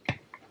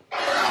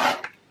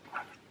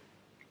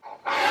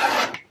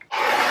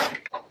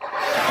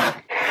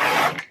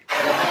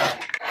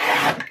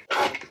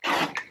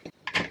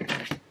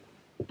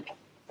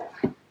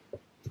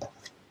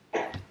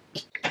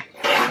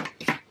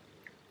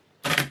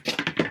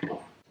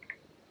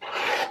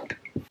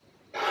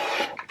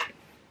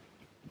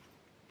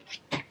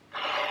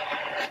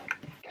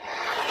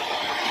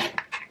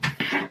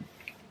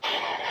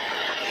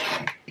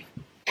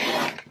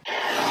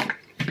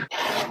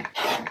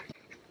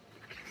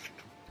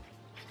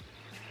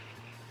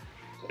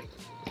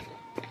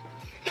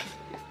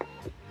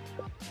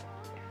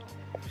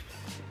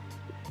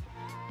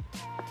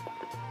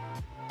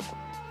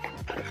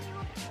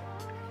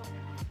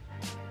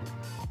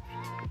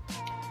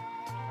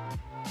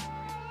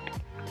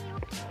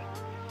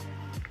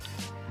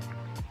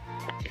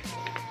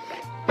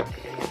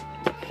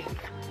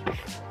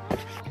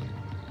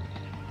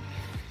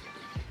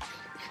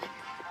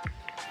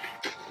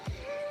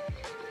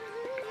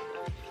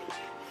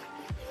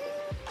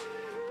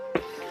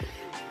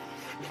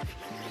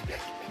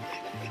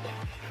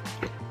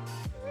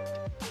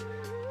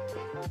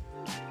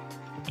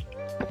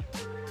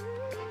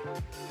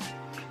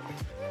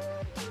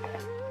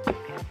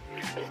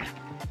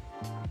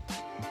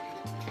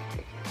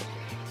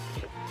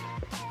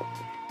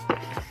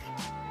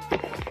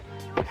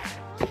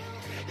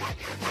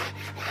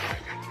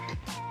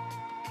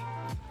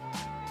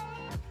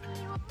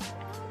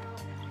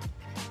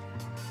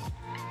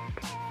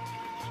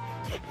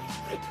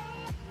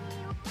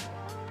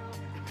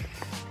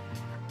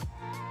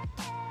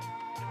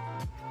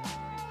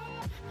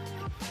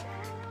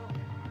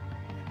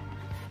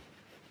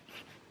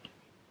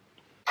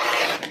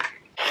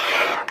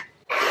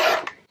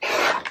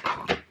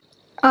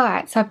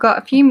 Alright, so I've got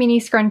a few mini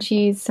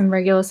scrunchies, some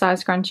regular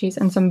size scrunchies,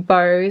 and some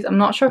bows. I'm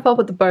not sure if I'll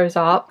put the bows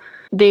up.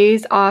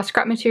 These are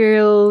scrap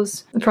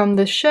materials from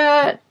the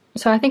shirt,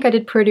 so I think I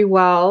did pretty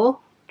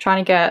well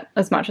trying to get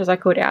as much as I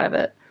could out of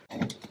it.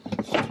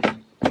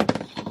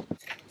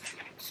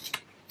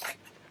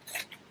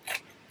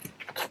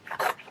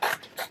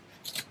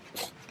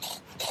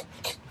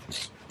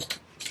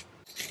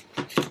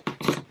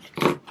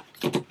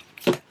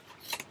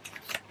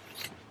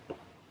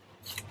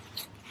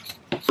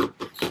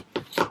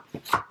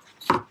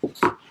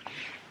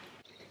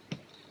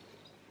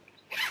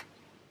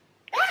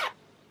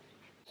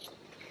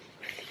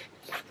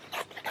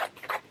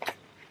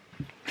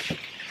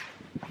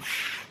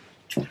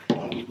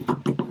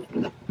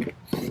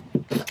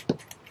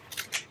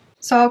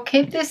 So I'll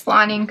keep this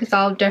lining because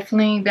I'll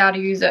definitely be able to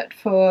use it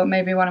for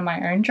maybe one of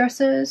my own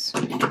dresses.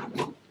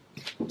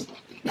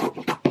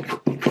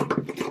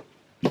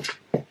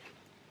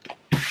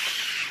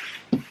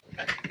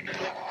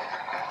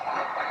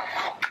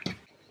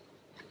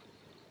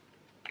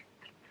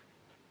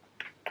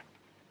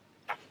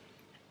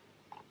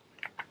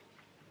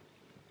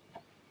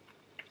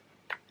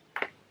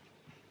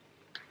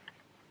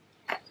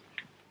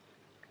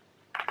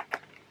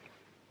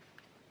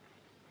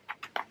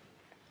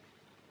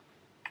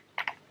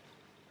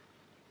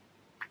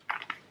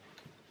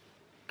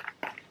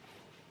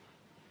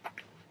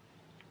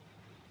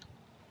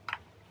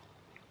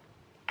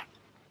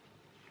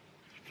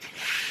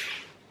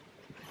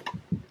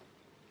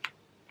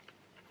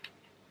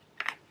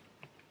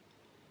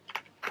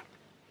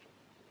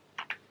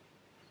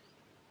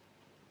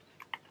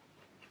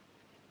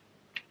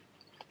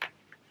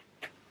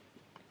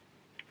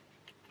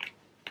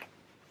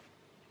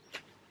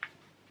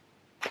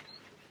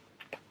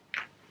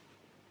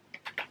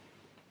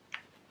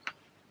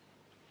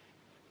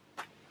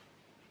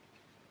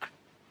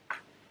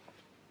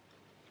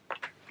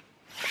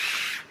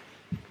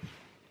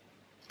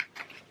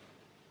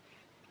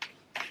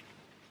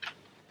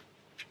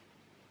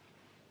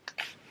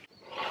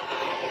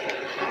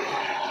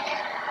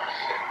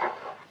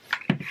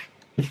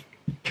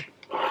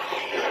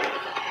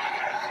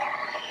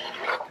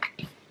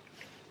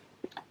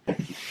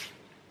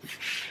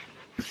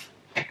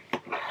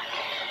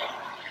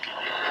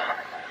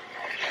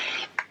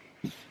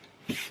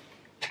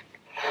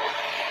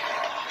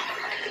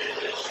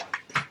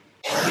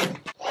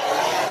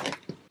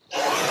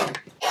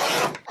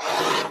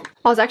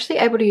 I was actually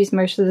able to use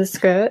most of the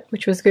skirt,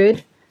 which was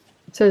good.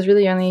 So there's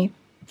really only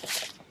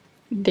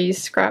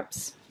these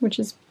scraps, which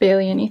is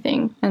barely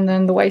anything, and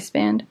then the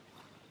waistband.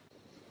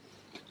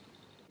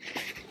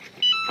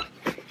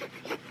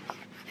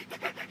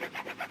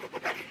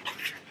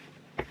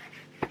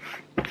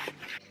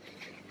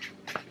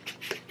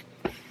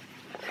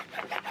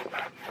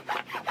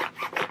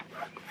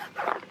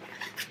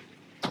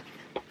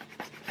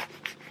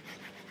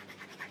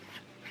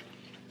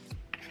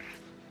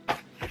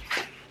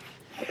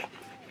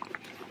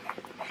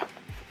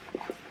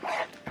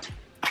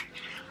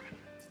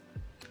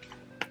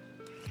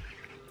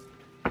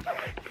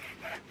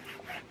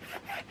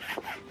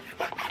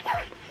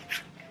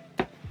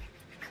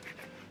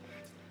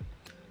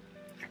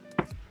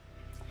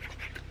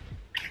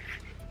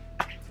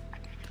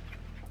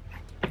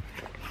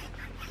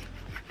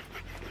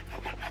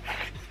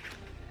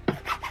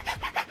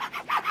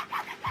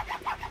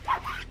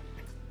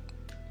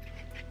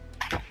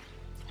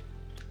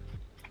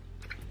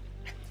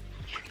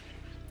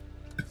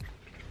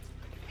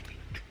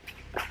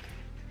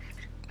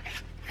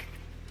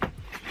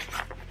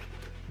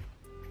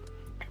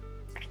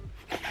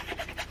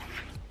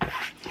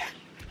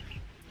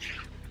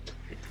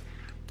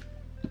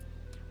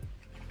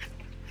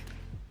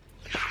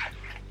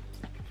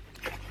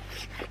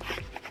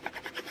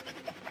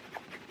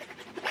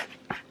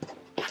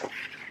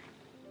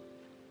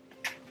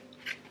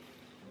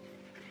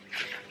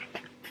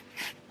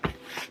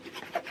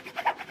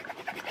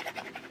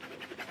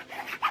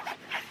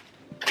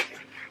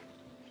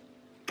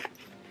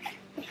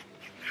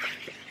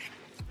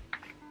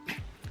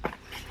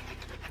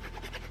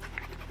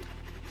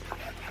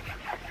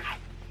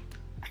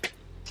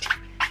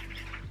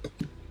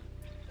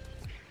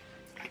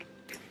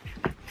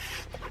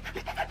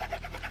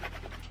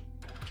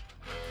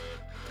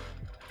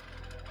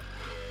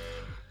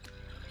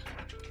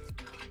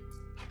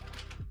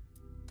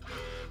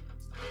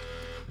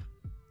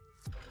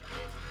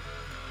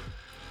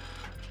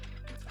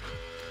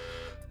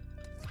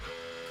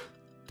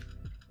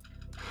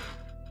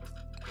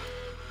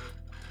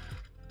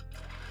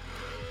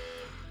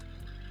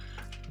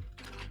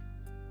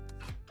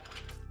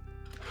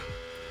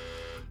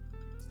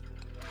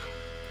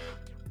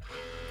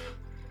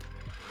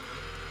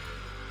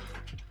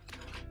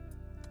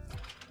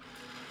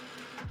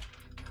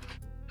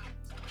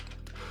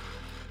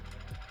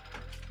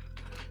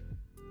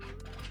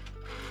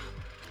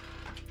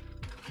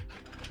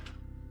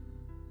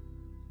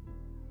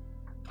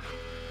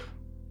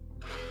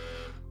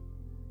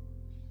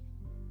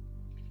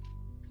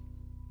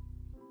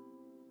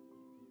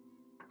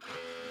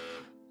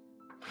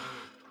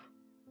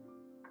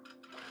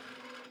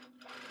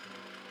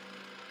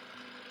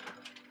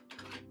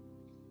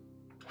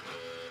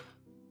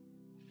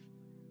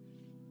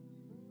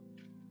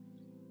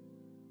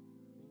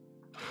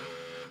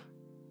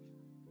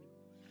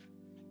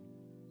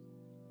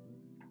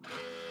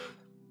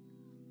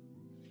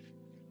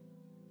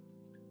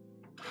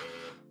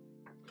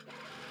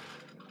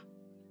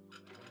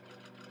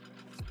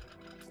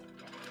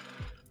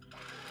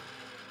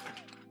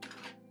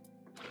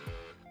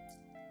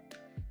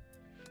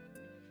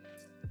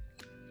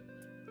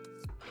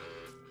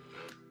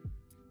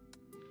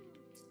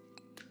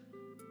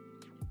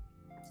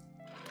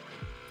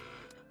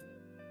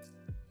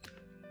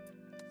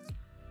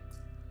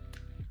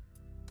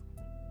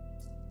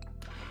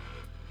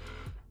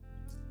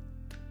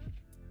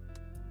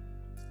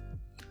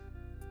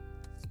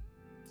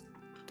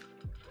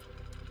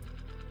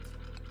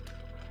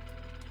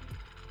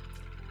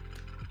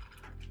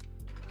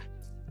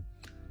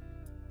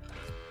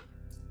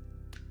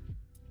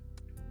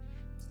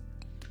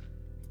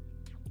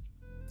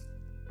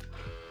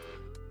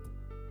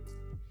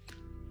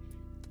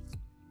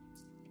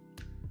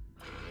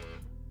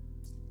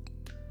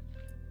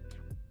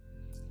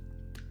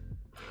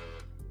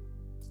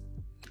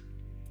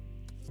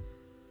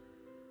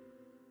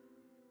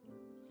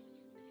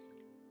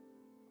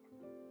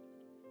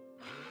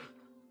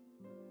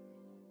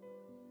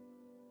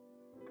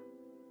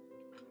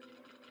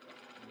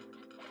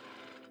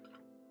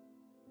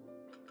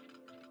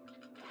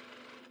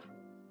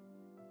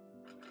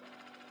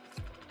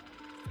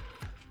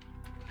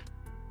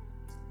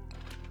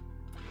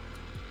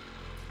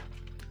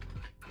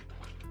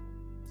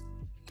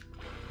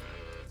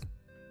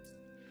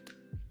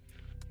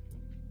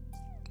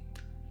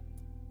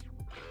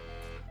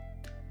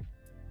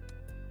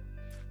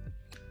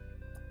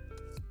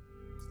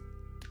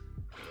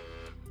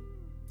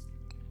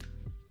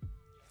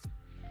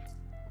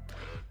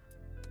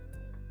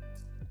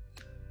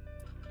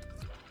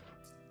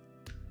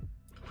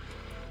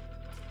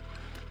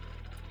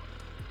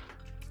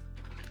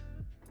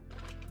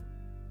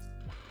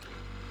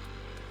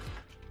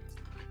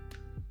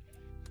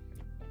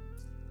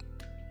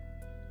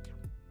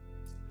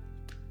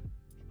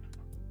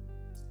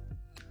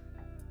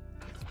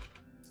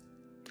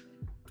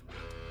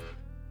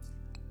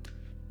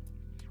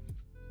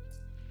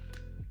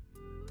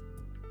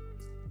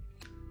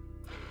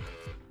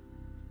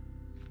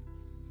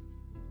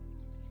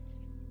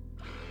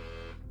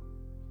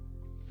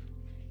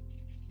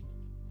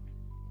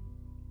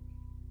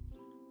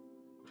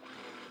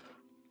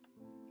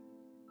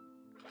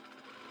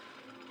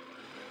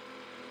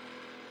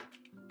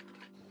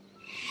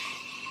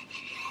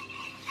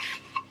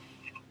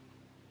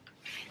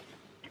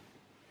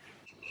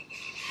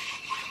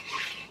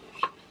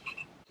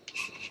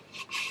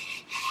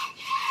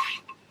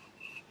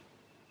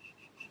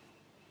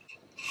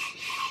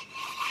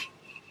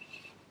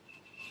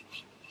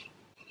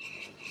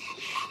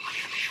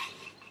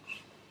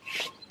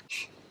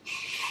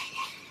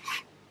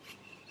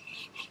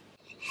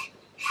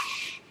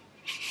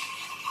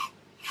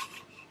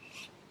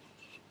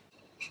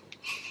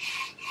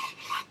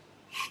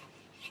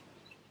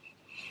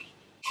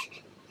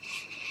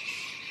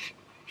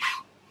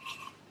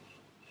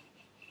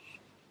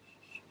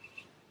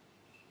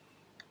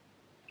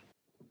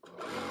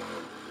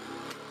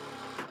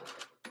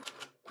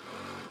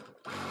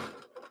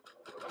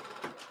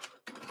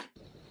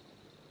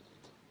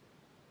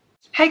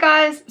 Hey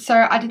guys,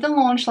 so I did the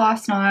launch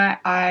last night.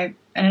 I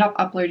ended up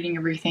uploading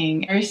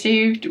everything. I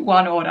received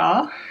one order.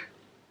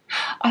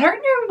 I don't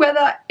know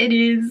whether it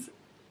is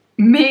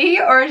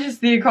me or it's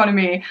just the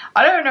economy.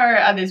 I don't know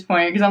at this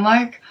point because I'm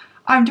like,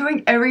 I'm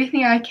doing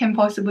everything I can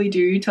possibly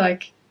do to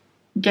like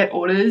get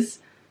orders,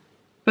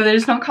 but they're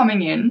just not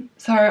coming in.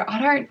 So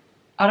I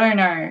don't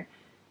know.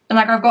 And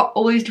like I've got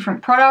all these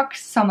different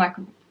products. So I'm like,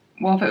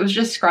 well, if it was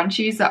just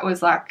scrunchies that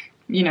was like,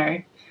 you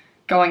know,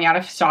 going out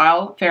of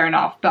style, fair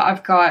enough. But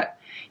I've got,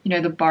 you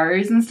know, the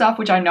bows and stuff,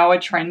 which I know are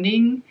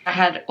trending. I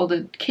had all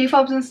the key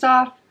fobs and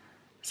stuff.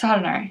 So I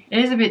don't know.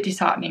 It is a bit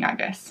disheartening, I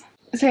guess.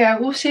 So yeah,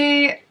 we'll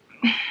see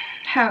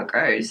how it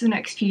goes the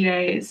next few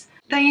days.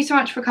 Thank you so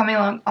much for coming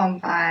along on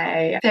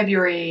my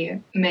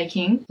February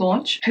making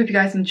launch. Hope you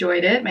guys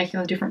enjoyed it, making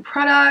all the different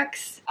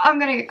products. I'm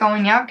gonna get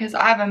going now because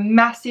I have a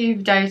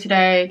massive day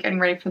today getting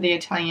ready for the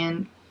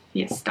Italian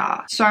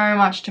fiesta. So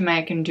much to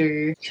make and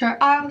do. So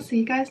I will see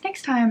you guys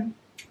next time.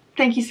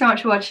 Thank you so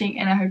much for watching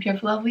and I hope you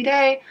have a lovely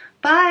day.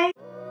 Bye!